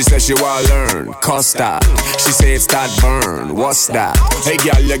 She say she wanna learn, cuss that. She say it's that burn, what's that? Hey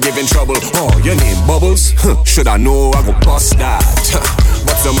girl, you're giving trouble, oh, your name Bubbles? Should I know I go bust that?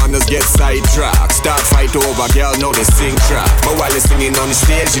 But some manners get sidetracked, start fight over girl, now they sing track. But while they singing on the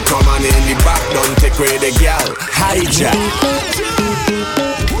stage, she come on in the back, don't take away the girl, hijack.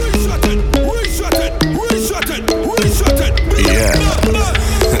 Yeah.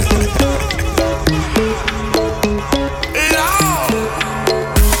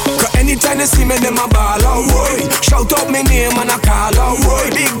 Cause anytime they see me, them a ball out, boy. Shout out my name and I call out, boy.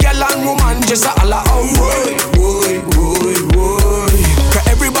 Big girl and woman just a holla out, boy. Cause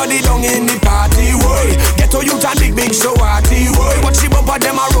everybody down in the party, boy. Get to youth and big so hearty, boy. Watch the bumper,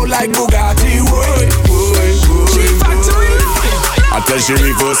 them a roll like Bugatti, boy. G-Factory live. Until she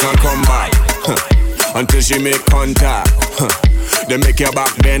reverse and come back, until she make contact. They make your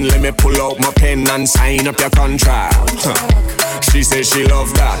back bend, let me pull out my pen and sign up your contract. She says she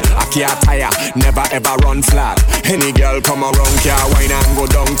love that. I can't tire, never ever run flat. Any girl come around, can't whine and go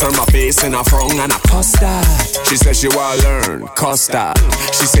down. Turn my face in a frown and I cuss that. She says she wanna learn, cuss that.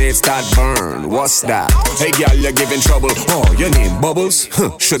 She say it's that burn, what's that? Hey girl, you're giving trouble. Oh, your name Bubbles?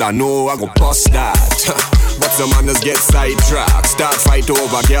 Should I know I go bust that? But some manners get sidetracked. Start fight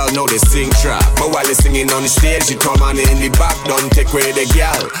over girl, now they sing trap. But while they singing on the stage, she told man in the back, don't take away the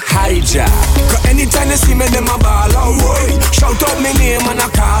girl. Hijack. Cause anytime they see me, them a ball, oh boy. Shout out my name and I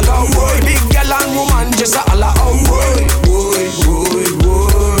call, oh boy. Big girl and woman just a holla, oh boy. Boy, boy,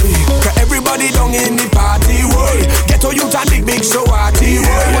 boy. Cause everybody down in the party, boy. Get to youth and big show party,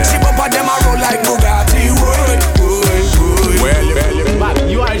 boy. But she bump at them a roll like Bugatti, boy. Boy, boy. Well,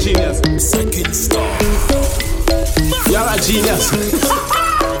 you are a genius. Second star. You're a genius.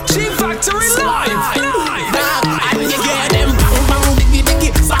 G-Factory live. And you get them bang bang diggy diggy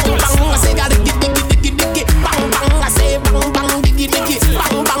bang bang. I say gotta diggy diggy diggy diggy bang bang. I say bang bang diggy diggy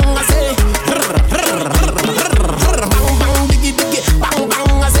bang bang. I say bang bang diggy diggy bang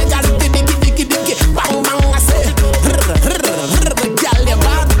bang. I say gotta diggy diggy diggy bang bang. I say girl you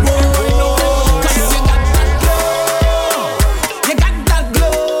bad boy. 'Cause you got that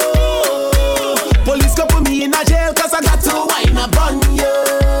glow. Police come put me in a jail 'cause I got to wind up on you.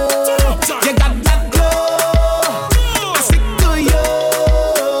 You got that glow, I stick to you.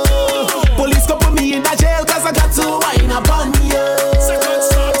 Police come put me in a jail 'cause I got to wind up on you.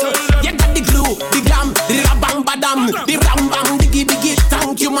 You got the glue, the glam, the rabang badam, the ram bang diggy diggy.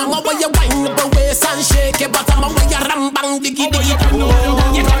 Thank you mama, where you wind up a waist and shake your bottom, where you ram bang diggy diggy.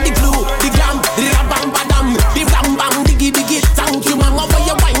 You got the glue, the glam, the rabang badam, the ram bang diggy diggy. Thank you mama, where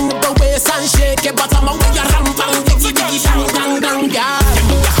you wind up a waist and shake your bottom, where you ram bang diggy diggy. Dang dang dang yeah.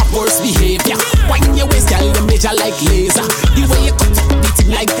 Worst behavior. When you waist, girl, you measure like laser. The way you cut the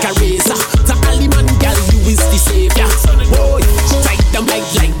thing like a razor. The only man, girl, you is the savior. Boy, strike them like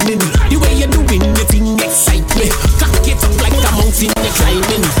lightning. The way you doing the thing excite me. Cock it up like a mountain you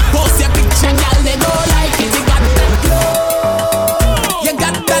climbing. Post your picture, girl, they don't like it. You got that glow. You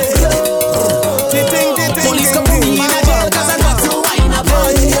got that glow. Police come put me in a jail 'cause I got to wind up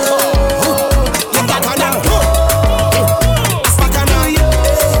on you. You got that glow.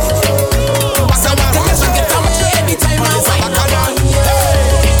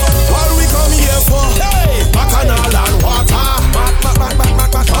 All we come here for, bacchanal and water.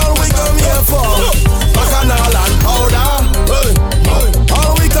 All we come here for, bacchanal and powder.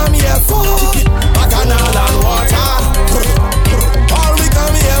 All we come here for, bacchanal and water. All we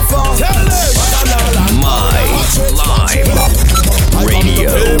come here for, bacchanal and My Live Radio.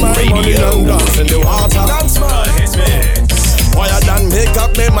 in the water. Why I done make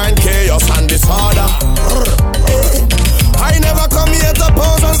up my mind chaos and disorder. I never come here to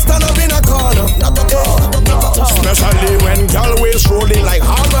pose and stand up in a corner. Not at all. Especially when girl waist rolling like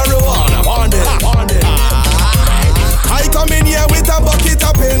hard marijuana. I come in here with a bucket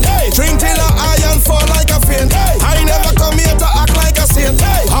of paint. Drink till the iron fall like a faint. I never come here to act like a saint.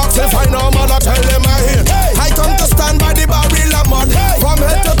 Ask if I know man, I tell them I hate. I come to stand by the barrel of mud. From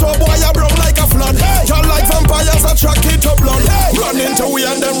head to toe, boy, I broke like a flood. Y'all like vampires attracted to blood. Run into we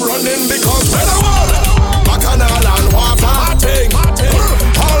and them running because we're the world. Bacchanal and water.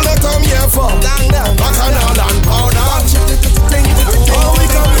 All they come here for, bacchanal and powder. All we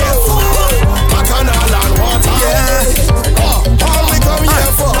come here for, bacchanal and water. All we come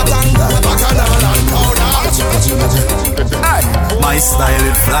here for, bacchanal and powder. My style,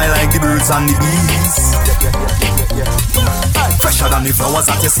 it fly like the birds and the bees. Fresher than the flowers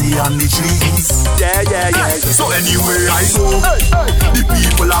that you see on the trees. So anywhere I go, the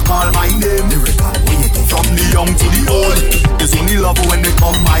people are call my name. From the young to the old, it's only love when they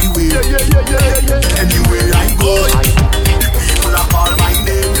come my way. Anywhere I go, the people are call my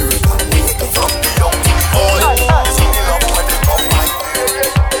name. From the young to the old, it's only love when they come my way.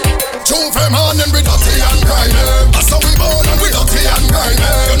 Juve man and we dirty and grimy. That's how we born and we dirty and grimy.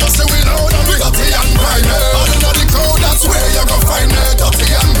 You know say we loud and we dirty and grimy. All in the crowd, that's where you go find me.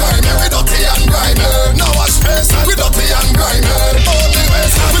 Dirty and grimy, we dirty and grimy. Now wash face and we dirty and grimy. Only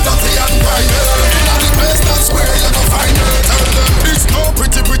ways and we dirty and grimy. In the place, that's where you go find me. Tell them it's no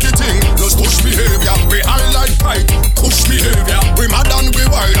pretty thing. Just push behavior, we highlight pride. Push behavior, we mad and we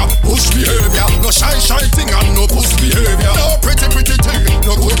wild. Push behavior, no shy thing and no push behavior. No pretty thing,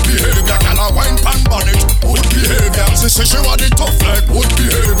 no good behavior. Can I wine pan bonnet? Good behavior. She say she want it tough like good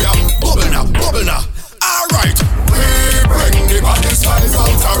behavior. Bubble now. Alright. We bring the body size out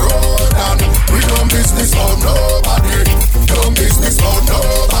the road and we don't business for nobody. Don't business for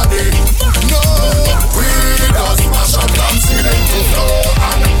nobody. No, we just mash up and see them to flow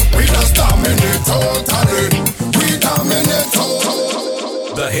and we just dominate totally. We dominate totally.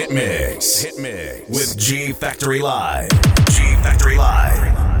 G Factory Live. G Factory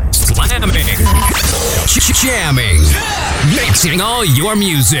Live. Slamming, jamming, mixing all your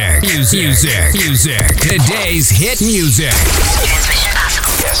music. Today's hit music.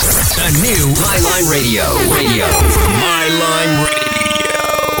 A new My Line Radio. My Line Radio.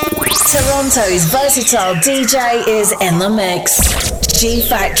 Toronto's versatile DJ is in the mix. G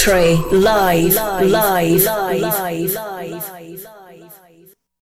Factory live.